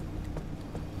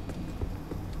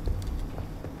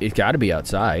 It's got to be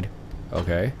outside.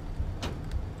 Okay.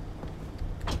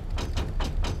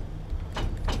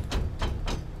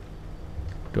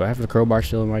 Do I have the crowbar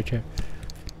still in my chair?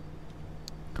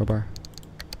 Crowbar.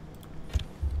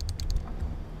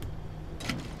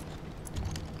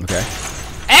 Okay.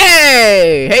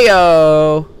 Hey!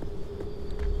 Hey-yo!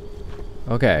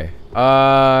 Okay.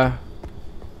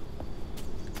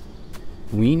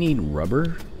 We need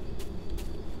rubber?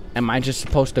 Am I just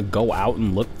supposed to go out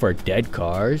and look for dead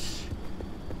cars?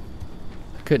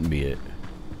 That couldn't be it.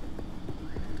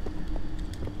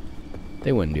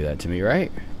 They wouldn't do that to me,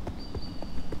 right?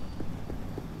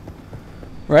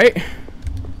 Right?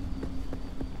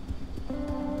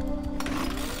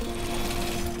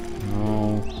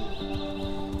 No.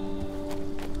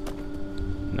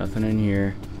 Nothing in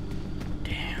here.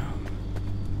 Damn.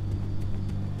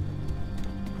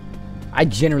 I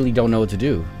generally don't know what to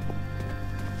do.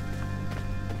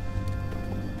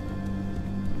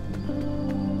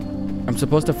 I'm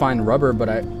supposed to find rubber, but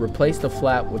I replaced the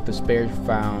flat with the spares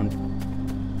found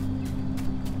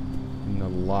in the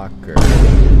locker.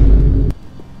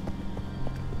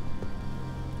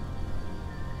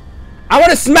 I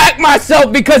want to smack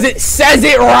myself because it says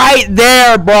it right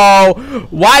there, bro.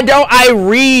 Why don't I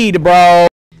read, bro?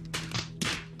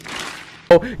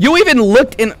 You even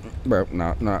looked in... Bro,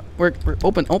 no. We're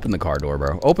open the car door,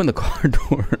 bro. Open the car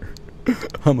door.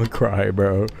 I'ma cry,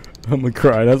 bro. I'ma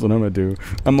cry. That's what I'm gonna do.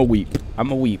 I'ma weep.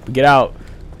 I'ma weep. Get out.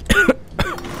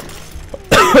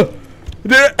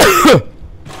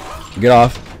 Get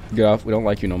off. Get off. We don't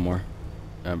like you no more.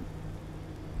 On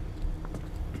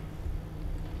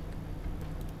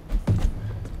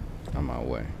my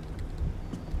way.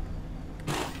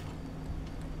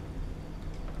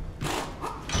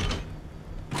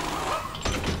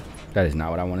 That is not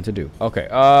what I wanted to do. Okay.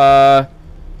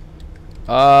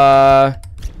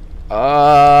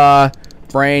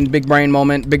 Big brain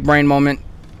moment. Big brain moment.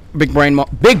 Big brain.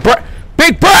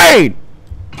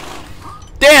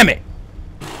 Damn it.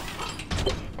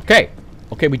 Okay.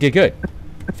 Okay, we did good.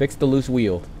 Fix the loose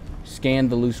wheel. Scan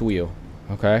the loose wheel.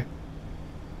 Okay.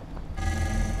 I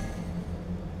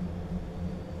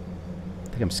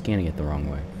think I'm scanning it the wrong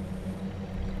way.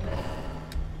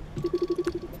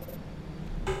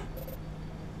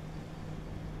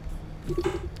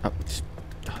 Oh,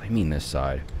 I mean this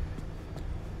side.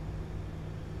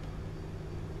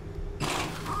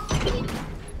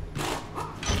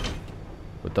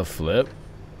 With the flip?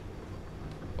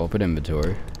 Open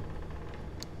inventory.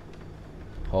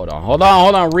 Hold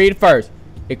on. Read first.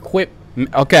 Equip.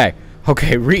 Okay.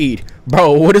 Okay, read.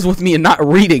 Bro, what is with me and not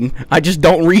reading? I just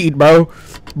don't read, bro.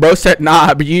 Bro said,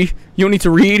 nah, but you don't need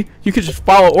to read. You can just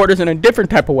follow orders in a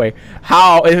different type of way.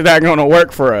 How is that going to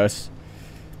work for us?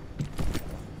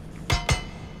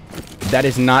 That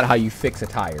is not how you fix a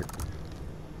tire.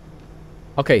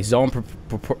 Okay, zone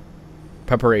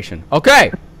preparation.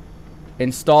 Okay.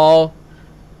 Install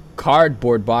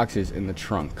cardboard boxes in the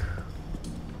trunk.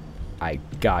 I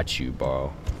got you,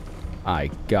 bro.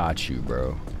 I got you,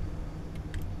 bro.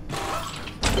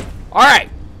 Alright.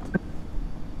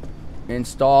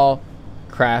 Install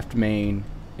craft main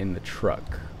in the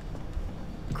truck.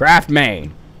 Craft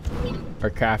main. Or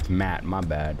craft mat, my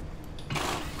bad.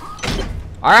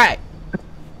 Alright.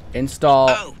 Install.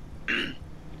 Oh.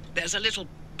 There's a little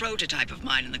prototype of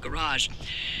mine in the garage.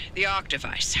 The Arc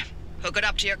device. Hook it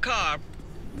up to your car,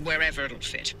 wherever it'll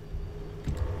fit.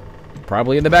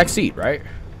 Probably in the back seat, right?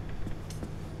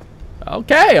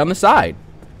 Okay, on the side.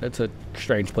 That's a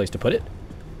strange place to put it.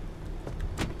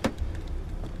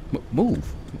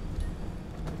 Move.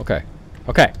 Okay.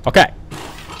 Okay. Okay.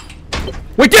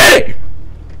 We did it!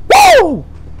 Woo!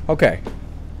 Okay.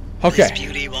 Okay. This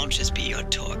beauty won't just be your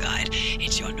tour guide.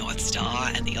 It's your North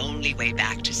Star and the only way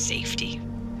back to safety.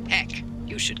 Heck,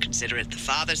 you should consider it the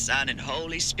Father, Son, and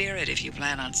Holy Spirit if you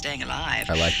plan on staying alive.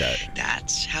 I like that.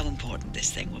 That's how important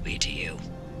this thing will be to you.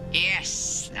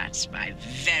 Yes, that's my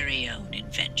very own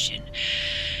invention.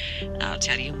 I'll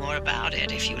tell you more about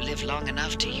it if you live long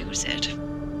enough to use it.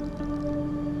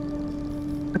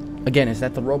 Again, is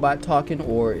that the robot talking,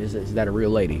 or is that a real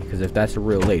lady? Because if that's a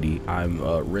real lady, I'm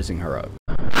rizzing her up.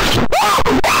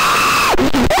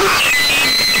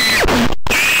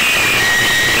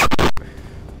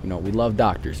 You know, we love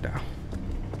doctors now.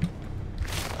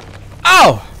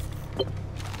 Oh!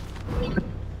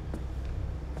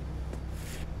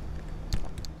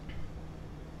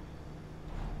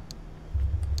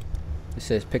 It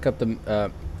says pick up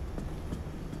the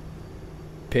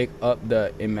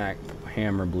iMac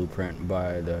hammer blueprint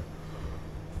by the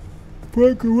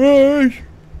front garage.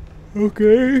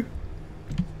 Okay.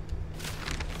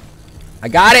 I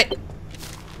got it.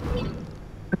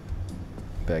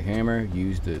 Back hammer,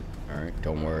 used it. Alright,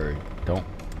 don't worry. Don't.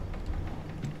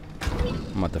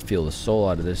 I'm about to feel the soul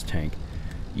out of this tank.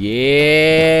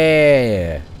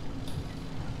 Yeah.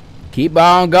 Keep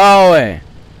on going.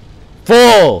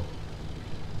 Full.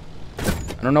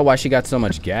 I don't know why she got so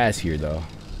much gas here, though.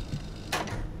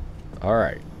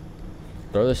 Alright.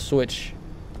 Throw the switch.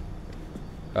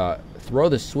 Throw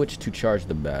the switch to charge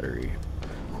the battery.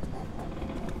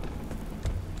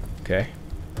 Okay.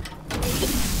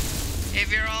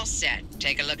 If you're all set,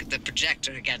 take a look at the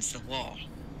projector against the wall.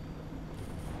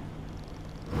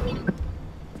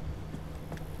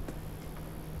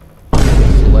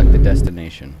 Select the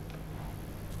destination.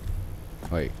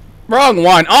 Wait. Wrong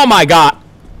one! Oh my god!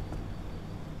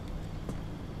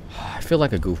 I feel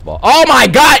like a goofball. Oh my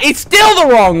god! It's still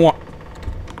the wrong one!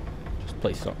 Just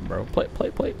play something, bro.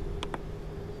 Play.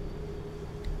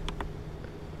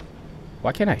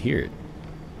 Why can't I hear it?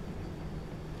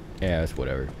 Yeah, it's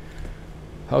whatever.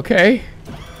 Okay.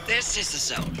 This is the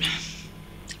zone.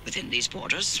 Within these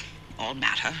borders, all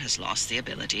matter has lost the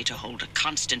ability to hold a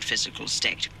constant physical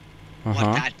state.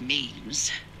 What that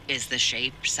means is the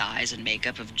shape, size, and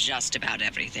makeup of just about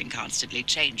everything constantly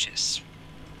changes.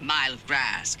 A mile of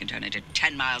grass can turn into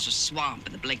 10 miles of swamp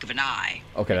in the blink of an eye.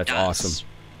 Okay, that's awesome.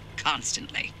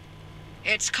 Constantly.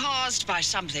 It's caused by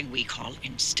something we call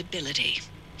instability.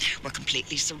 We're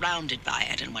completely surrounded by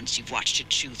it, and once you've watched it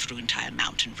chew through entire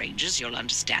mountain ranges, you'll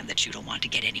understand that you don't want to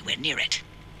get anywhere near it.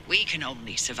 We can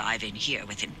only survive in here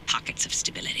within pockets of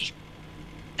stability.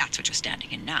 That's what you're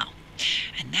standing in now.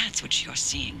 And that's what you're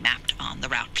seeing mapped on the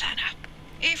route planner.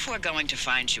 If we're going to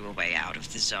find you a way out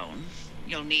of the zone,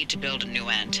 you'll need to build a new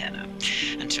antenna.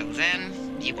 Until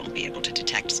then, you won't be able to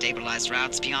detect stabilized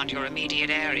routes beyond your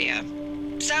immediate area.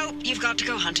 So, you've got to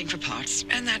go hunting for parts,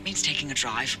 and that means taking a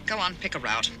drive. Go on, pick a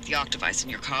route. The Arc device in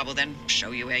your car will then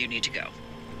show you where you need to go.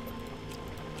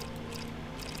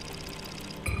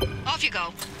 Off you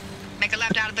go. Make a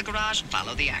left out of the garage and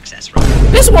follow the access road.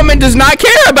 This woman does not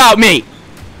care about me!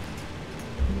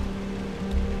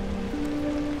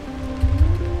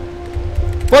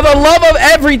 For the love of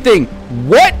everything,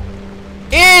 what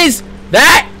is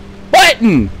that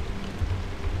button?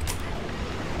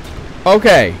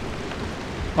 Okay.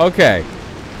 Okay.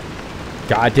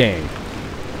 God dang.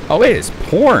 Oh, wait, it's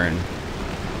pouring.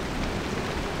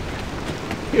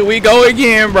 Here we go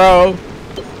again, bro.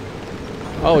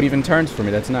 Oh, it even turns for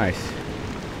me. That's nice.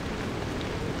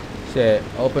 Said,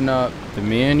 open up the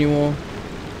manual.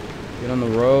 Get on the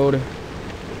road.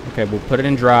 Okay, we'll put it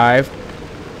in drive.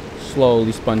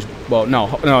 Slowly, sponge. Well,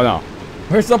 no.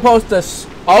 We're supposed to.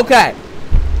 Okay.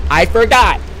 I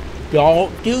forgot.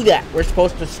 Don't do that. We're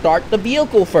supposed to start the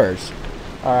vehicle first.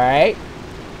 Alright?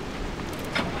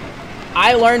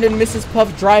 I learned in Mrs.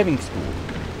 Puff's driving school.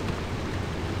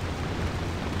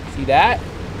 See that?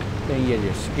 Then you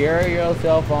just scare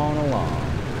yourself on along.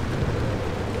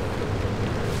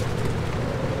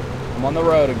 I'm on the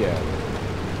road again.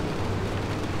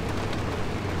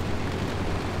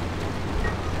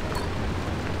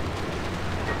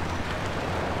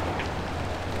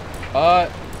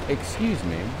 Excuse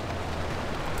me.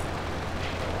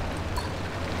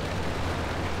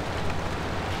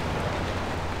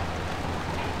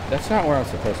 That's not where I'm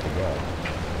supposed to go.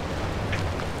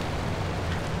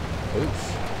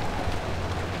 Oops.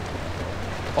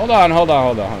 Hold on.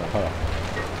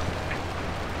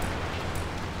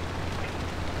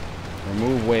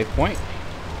 Remove waypoint.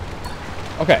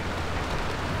 Okay.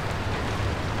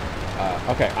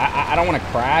 Okay, I don't want to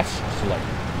crash. So like,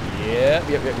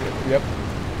 yep.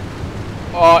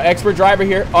 Oh, expert driver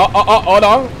here. Hold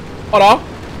on.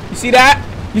 You see that?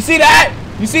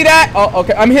 Oh,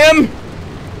 okay. I'm him.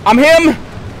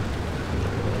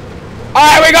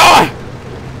 Alright, we're going.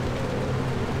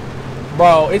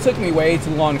 Bro, it took me way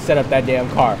too long to set up that damn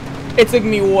car. It took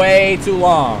me way too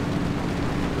long.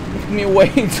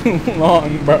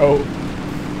 Bro.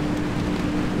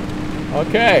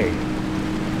 Okay.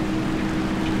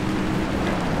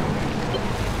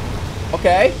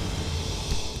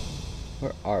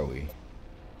 Where are we?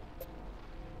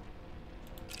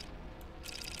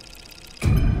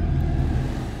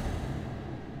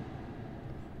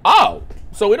 Oh,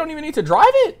 so we don't even need to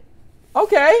drive it?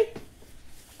 Okay.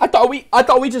 I thought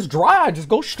we just drive, just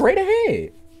go straight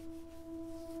ahead.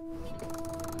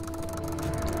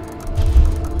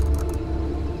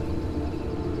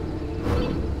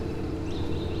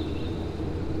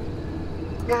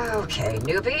 Okay,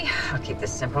 newbie. I'll keep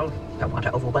this simple. Don't want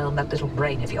to overwhelm that little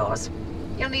brain of yours.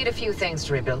 You'll need a few things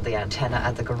to rebuild the antenna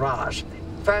at the garage.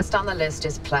 First on the list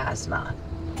is plasma.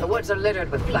 The woods are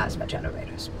littered with plasma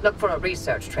generators. Look for a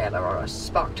research trailer or a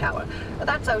spark tower.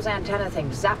 That's those antenna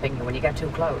things zapping you when you get too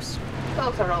close.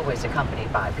 Both are always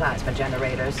accompanied by plasma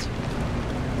generators.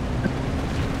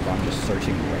 I'm just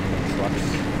searching random trucks.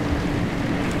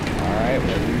 Alright,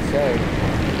 what do you say?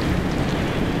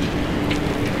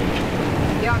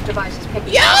 The ARC device is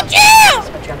picking up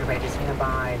plasma generators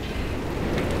nearby.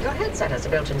 Your headset has a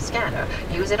built-in scanner.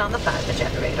 Use it on the plasma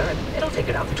generator and it'll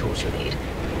figure out the tools you need.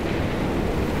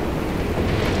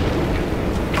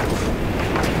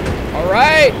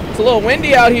 Alright, it's a little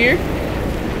windy out here.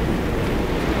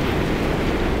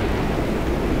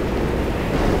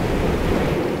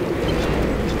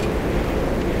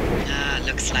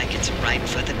 Looks like it's ripe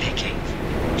for the picking.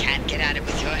 Can't get at it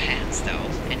with your hands, though.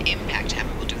 An impact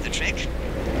hammer will do the trick.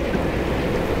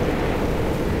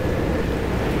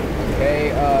 Okay,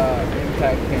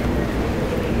 impact hammer.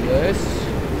 This.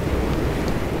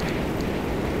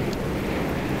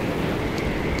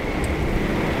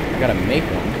 I gotta make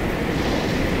one.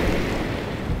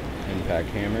 Impact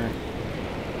hammer.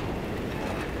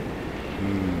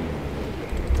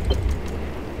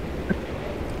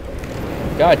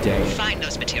 God dang it. Find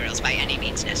those materials by any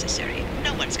means necessary.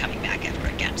 No one's coming back ever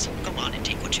again, so go on and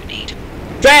take what you need.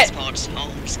 Bet! Transports,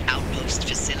 homes, outposts,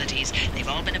 facilities, they've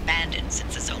all been abandoned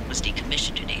since the zone was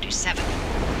decommissioned in 87.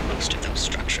 Most of those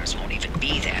structures won't even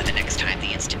be there the next time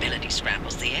the instability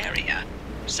scrambles the area.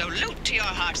 So loot to your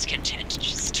heart's content.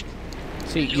 Just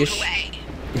see, loot away.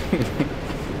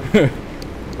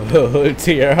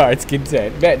 To your heart's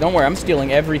content. Bet, don't worry, I'm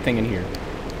stealing everything in here.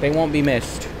 They won't be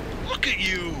missed. Look at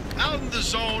you, out in the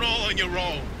zone all on your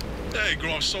own. They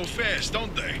grow up so fast,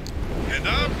 don't they? And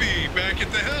I'll be back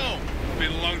at the helm.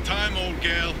 Been a long time, old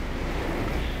gal.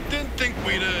 Didn't think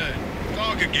we'd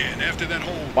talk again after that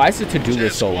whole Why is the to-do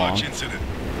list so long? incident.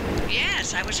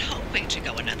 Yes, I was hoping to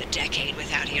go another decade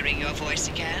without hearing your voice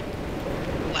again.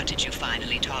 What, did you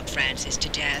finally talk Francis to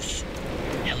death?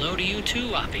 Hello to you too,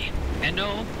 Oppie. And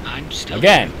no, I'm still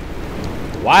Again,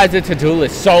 why is the to-do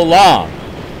list so long?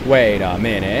 Wait a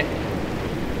minute.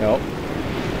 Nope.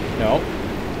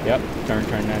 Yep, turn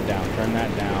that down, turn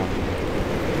that down.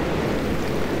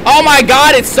 Oh my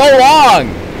god, it's so long!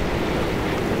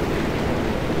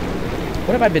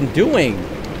 What have I been doing?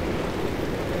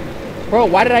 Bro,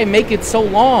 why did I make it so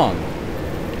long?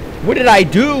 What did I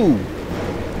do?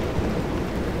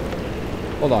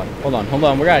 Hold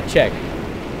on, we gotta check.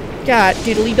 God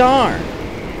diddly darn.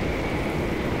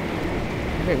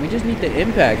 Okay, we just need the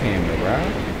impact hammer, bro.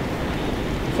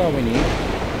 That's all we need.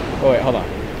 Oh wait, hold on.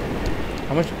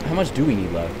 How much do we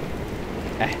need left?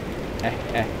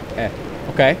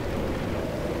 Okay.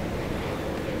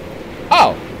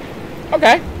 Oh.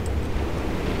 Okay.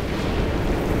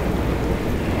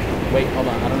 Wait, hold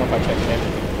on. I don't know if I checked it.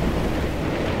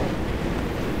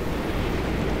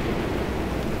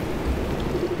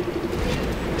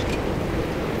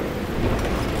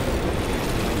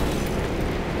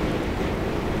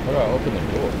 How do I open the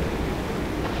door?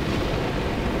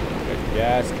 Okay,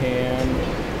 gas can.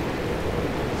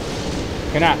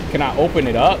 Can I open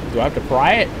it up? Do I have to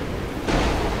pry it?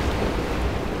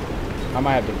 I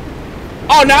might have to.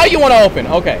 Oh, now you want to open.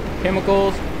 Okay.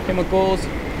 Chemicals,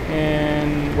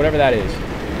 and whatever that is.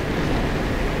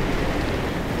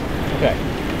 Okay.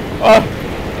 Oh,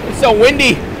 it's so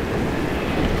windy.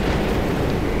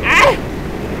 Ah!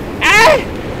 Ah!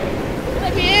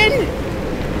 Let me in.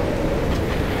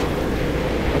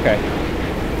 Okay.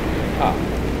 Ah.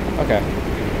 Okay.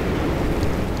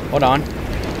 Hold on.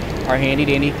 Our handy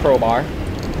dandy crowbar.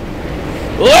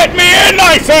 Let me in,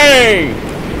 I say!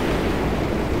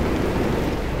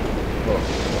 Oh,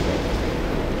 okay.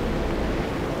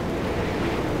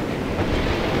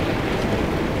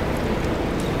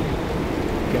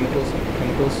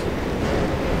 Chemicals.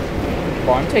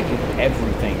 Bro, I'm taking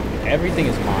everything. Everything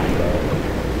is mine, bro.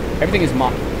 Everything is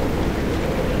mine.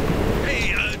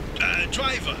 Hey,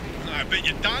 driver. I bet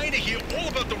you're dying to hear all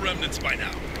about the remnants by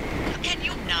now. Can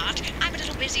you not? I'm a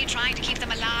little busy trying to keep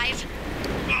them alive.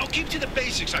 I'll keep to the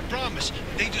basics, I promise.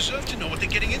 They deserve to know what they're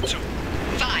getting into.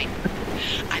 Fine.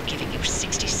 I'm giving you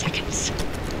 60 seconds.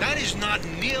 That is not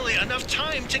nearly enough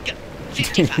time to get...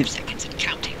 55 seconds and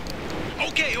counting.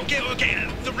 Okay.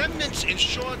 The remnants, in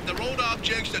short, they're old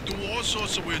objects that do all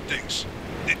sorts of weird things.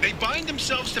 They bind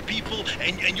themselves to people,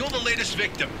 and you're the latest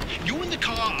victim. You and the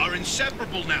car are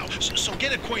inseparable now, so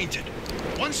get acquainted.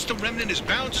 Once the remnant is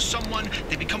bound to someone,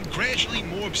 they become gradually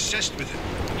more obsessed with it.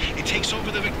 It takes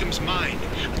over the victim's mind,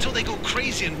 until they go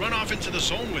crazy and run off into the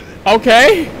zone with it.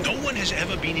 Okay. No one has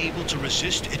ever been able to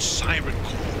resist its siren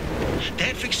call.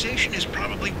 That fixation is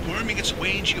probably worming its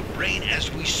way into your brain as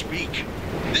we speak.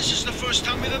 This is the first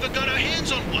time we've ever got our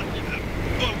hands on one.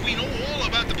 But we know all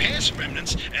about the past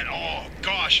remnants, and oh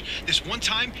gosh, this one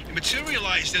time it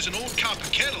materialized as an old copper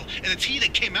kettle, and the tea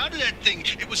that came out of that thing,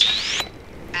 it was...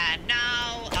 And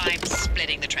now I'm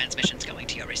splitting the transmissions going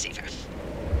to your receiver.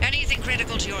 Anything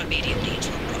critical to your immediate needs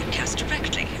will broadcast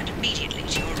directly and immediately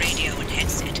to your radio and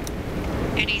headset.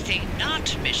 Anything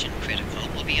not mission critical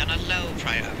will be on a low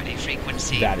priority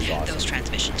frequency. That is awesome. Those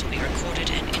transmissions will be recorded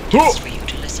and indexed for you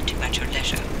to listen to at your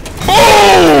leisure.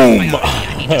 Boom!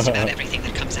 I mean just about everything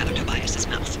that comes out of Tobias's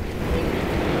mouth.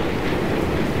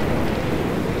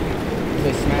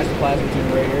 The smash plasma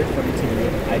generator from the team.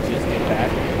 I just did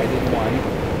that. I did one.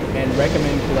 And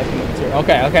recommend collecting the material.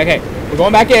 Okay. We're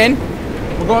going back in.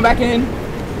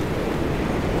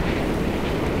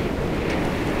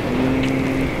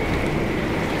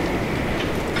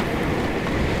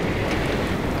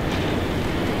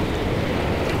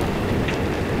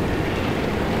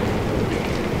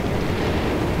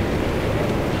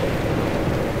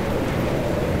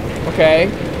 Okay.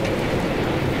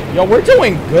 Yo, we're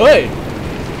doing good.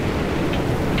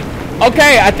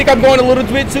 Okay, I think I'm going a little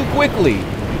bit too quickly.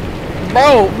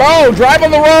 Bro, drive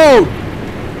on the road.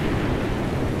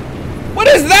 What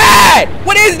is that?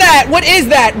 What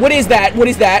is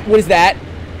that?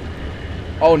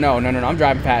 Oh, no. I'm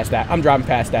driving past that. I'm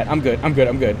good. I'm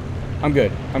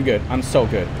so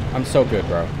good.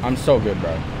 bro.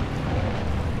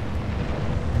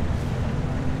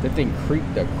 That thing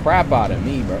creeped the crap out of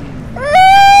me, bro.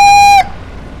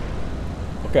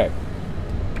 Okay.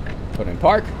 Put in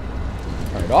park.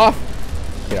 Turn it off.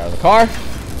 Get out of the car.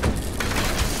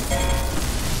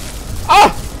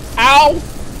 Ah! Ow!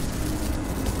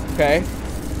 Okay.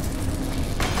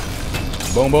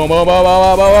 Boom, bam!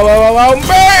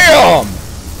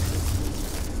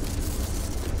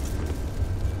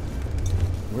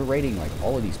 We're raiding like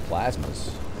all of these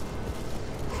plasmas.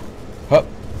 Hup.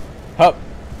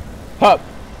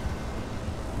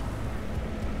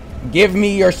 Give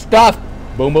me your stuff.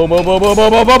 Boom, bam! I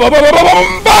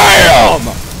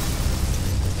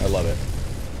love it.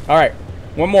 All right,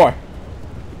 one more.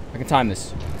 I can time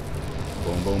this.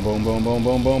 Boom.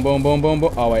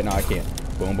 Oh wait, no, I can't.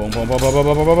 Boom.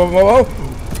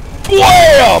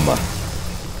 Blam!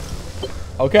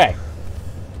 Okay.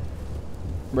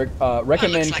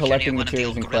 Recommend collecting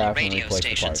materials and craft and replace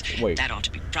the parts. Wait. That ought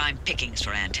to be prime pickings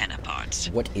for antenna parts.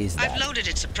 What is that? I've loaded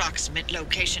its approximate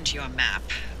location to your map.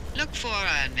 Look for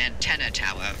an antenna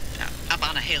tower up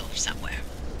on a hill somewhere.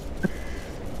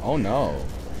 Oh no.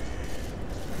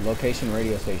 Location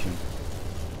radio station.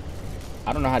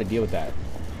 I don't know how to deal with that.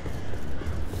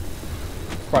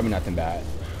 Probably nothing bad.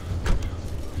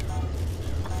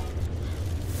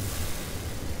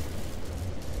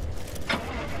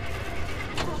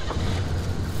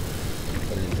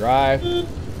 Put it in drive.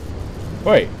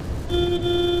 Wait.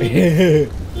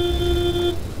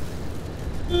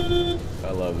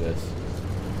 I love this.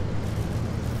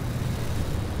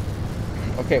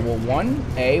 Okay, well,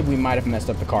 1A, we might have messed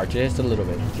up the car just a little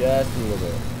bit. Just a little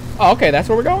bit. Oh, okay, that's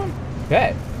where we're going?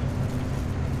 Okay.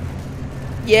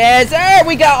 Yes, sir!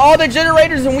 We got all the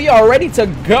generators and we are ready to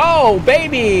go,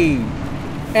 baby!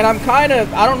 And I'm kind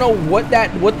of, I don't know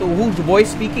who's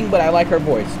voice speaking, but I like her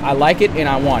voice. I like it and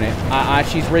I want it.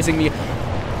 She's raising me.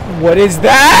 What is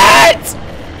that?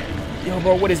 Yo,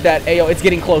 bro, what is that? Ayo, it's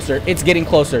getting closer. It's getting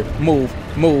closer. Move,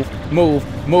 move, move,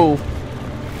 move.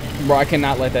 Bro, I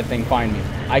cannot let that thing find me.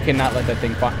 I cannot let that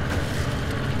thing find.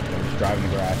 Just driving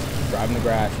the grass. Just driving the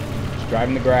grass. Just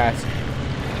driving the grass.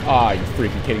 Are you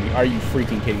freaking kidding me? Are you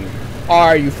freaking kidding me?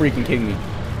 Are you freaking kidding me?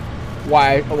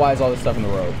 Why is all this stuff in the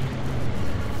road?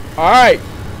 Alright.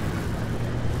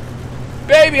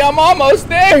 Baby, I'm almost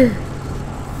there.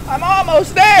 I'm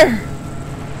almost there.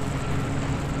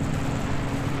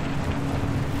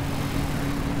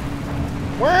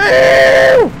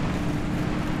 Woo!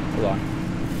 Hold on.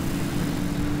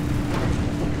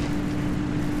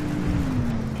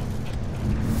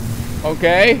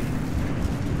 Okay.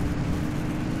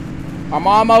 I'm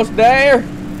almost there.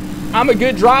 I'm a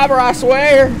good driver, I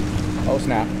swear. Oh,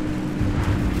 snap.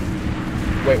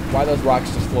 Wait, why are those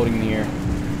rocks just floating in the air?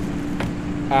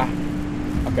 Ah.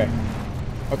 Okay.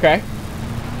 Okay.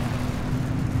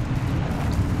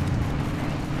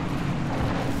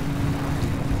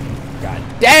 God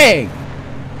dang!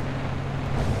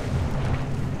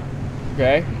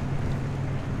 Okay.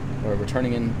 We're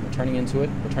turning into it.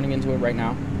 We're turning into it right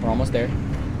now. We're almost there.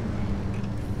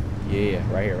 Yeah,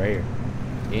 right here, right here.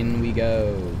 In we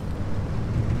go.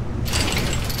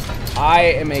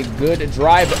 I am a good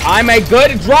driver. I'm a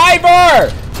good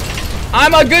driver!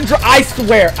 I'm a good driver.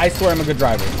 I swear I'm a good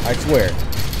driver. I swear.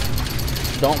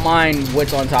 Don't mind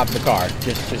what's on top of the car.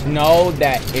 Just know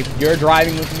that if you're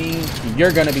driving with me,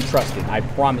 you're gonna be trusted. I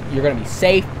promise. You're gonna be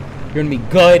safe. You're gonna be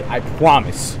good. I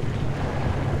promise.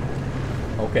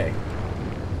 Okay.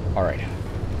 All right.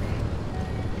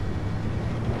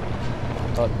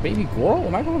 Baby girl,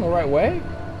 am I going the right way?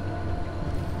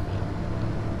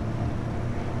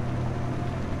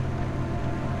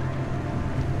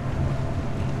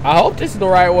 I hope this is the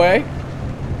right way.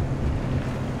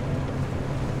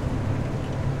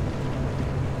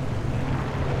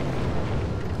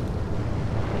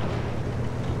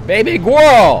 Baby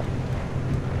girl!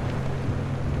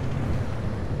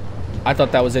 I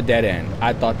thought that was a dead end.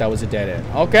 I thought that was a dead end.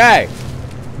 Okay.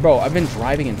 Bro, I've been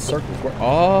driving in circles.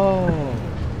 Oh.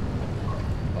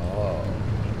 Oh.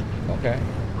 Okay.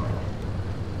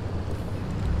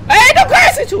 Hey, don't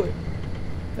crash into it!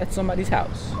 That's somebody's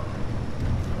house.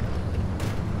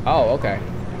 Oh, okay.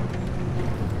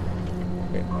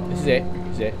 Okay, this is it.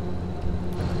 This is it.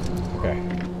 Okay.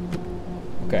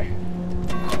 Okay.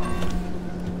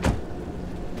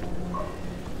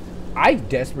 I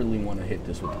desperately want to hit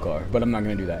this with the car, but I'm not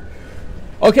going to do that.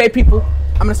 Okay, people.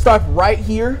 I'm going to stop right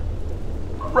here.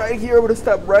 Right here. I'm going to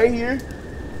stop right here.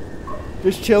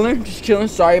 Just chilling. Just chilling.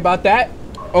 Sorry about that.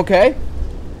 Okay.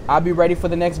 I'll be ready for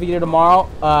the next video tomorrow.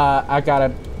 I got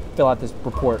to fill out this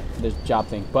report, this job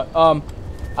thing. But,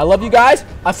 I love you guys.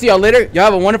 I'll see y'all later. Y'all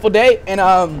have a wonderful day. And,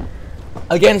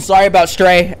 again, sorry about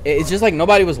Stray. It's just like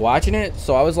nobody was watching it.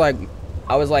 So I was like,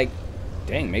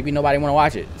 dang, maybe nobody want to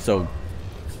watch it. So,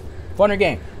 funner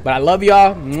game. But I love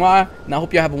y'all. Mwah. And I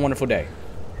hope y'all have a wonderful day.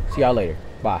 See y'all later.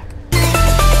 Bye.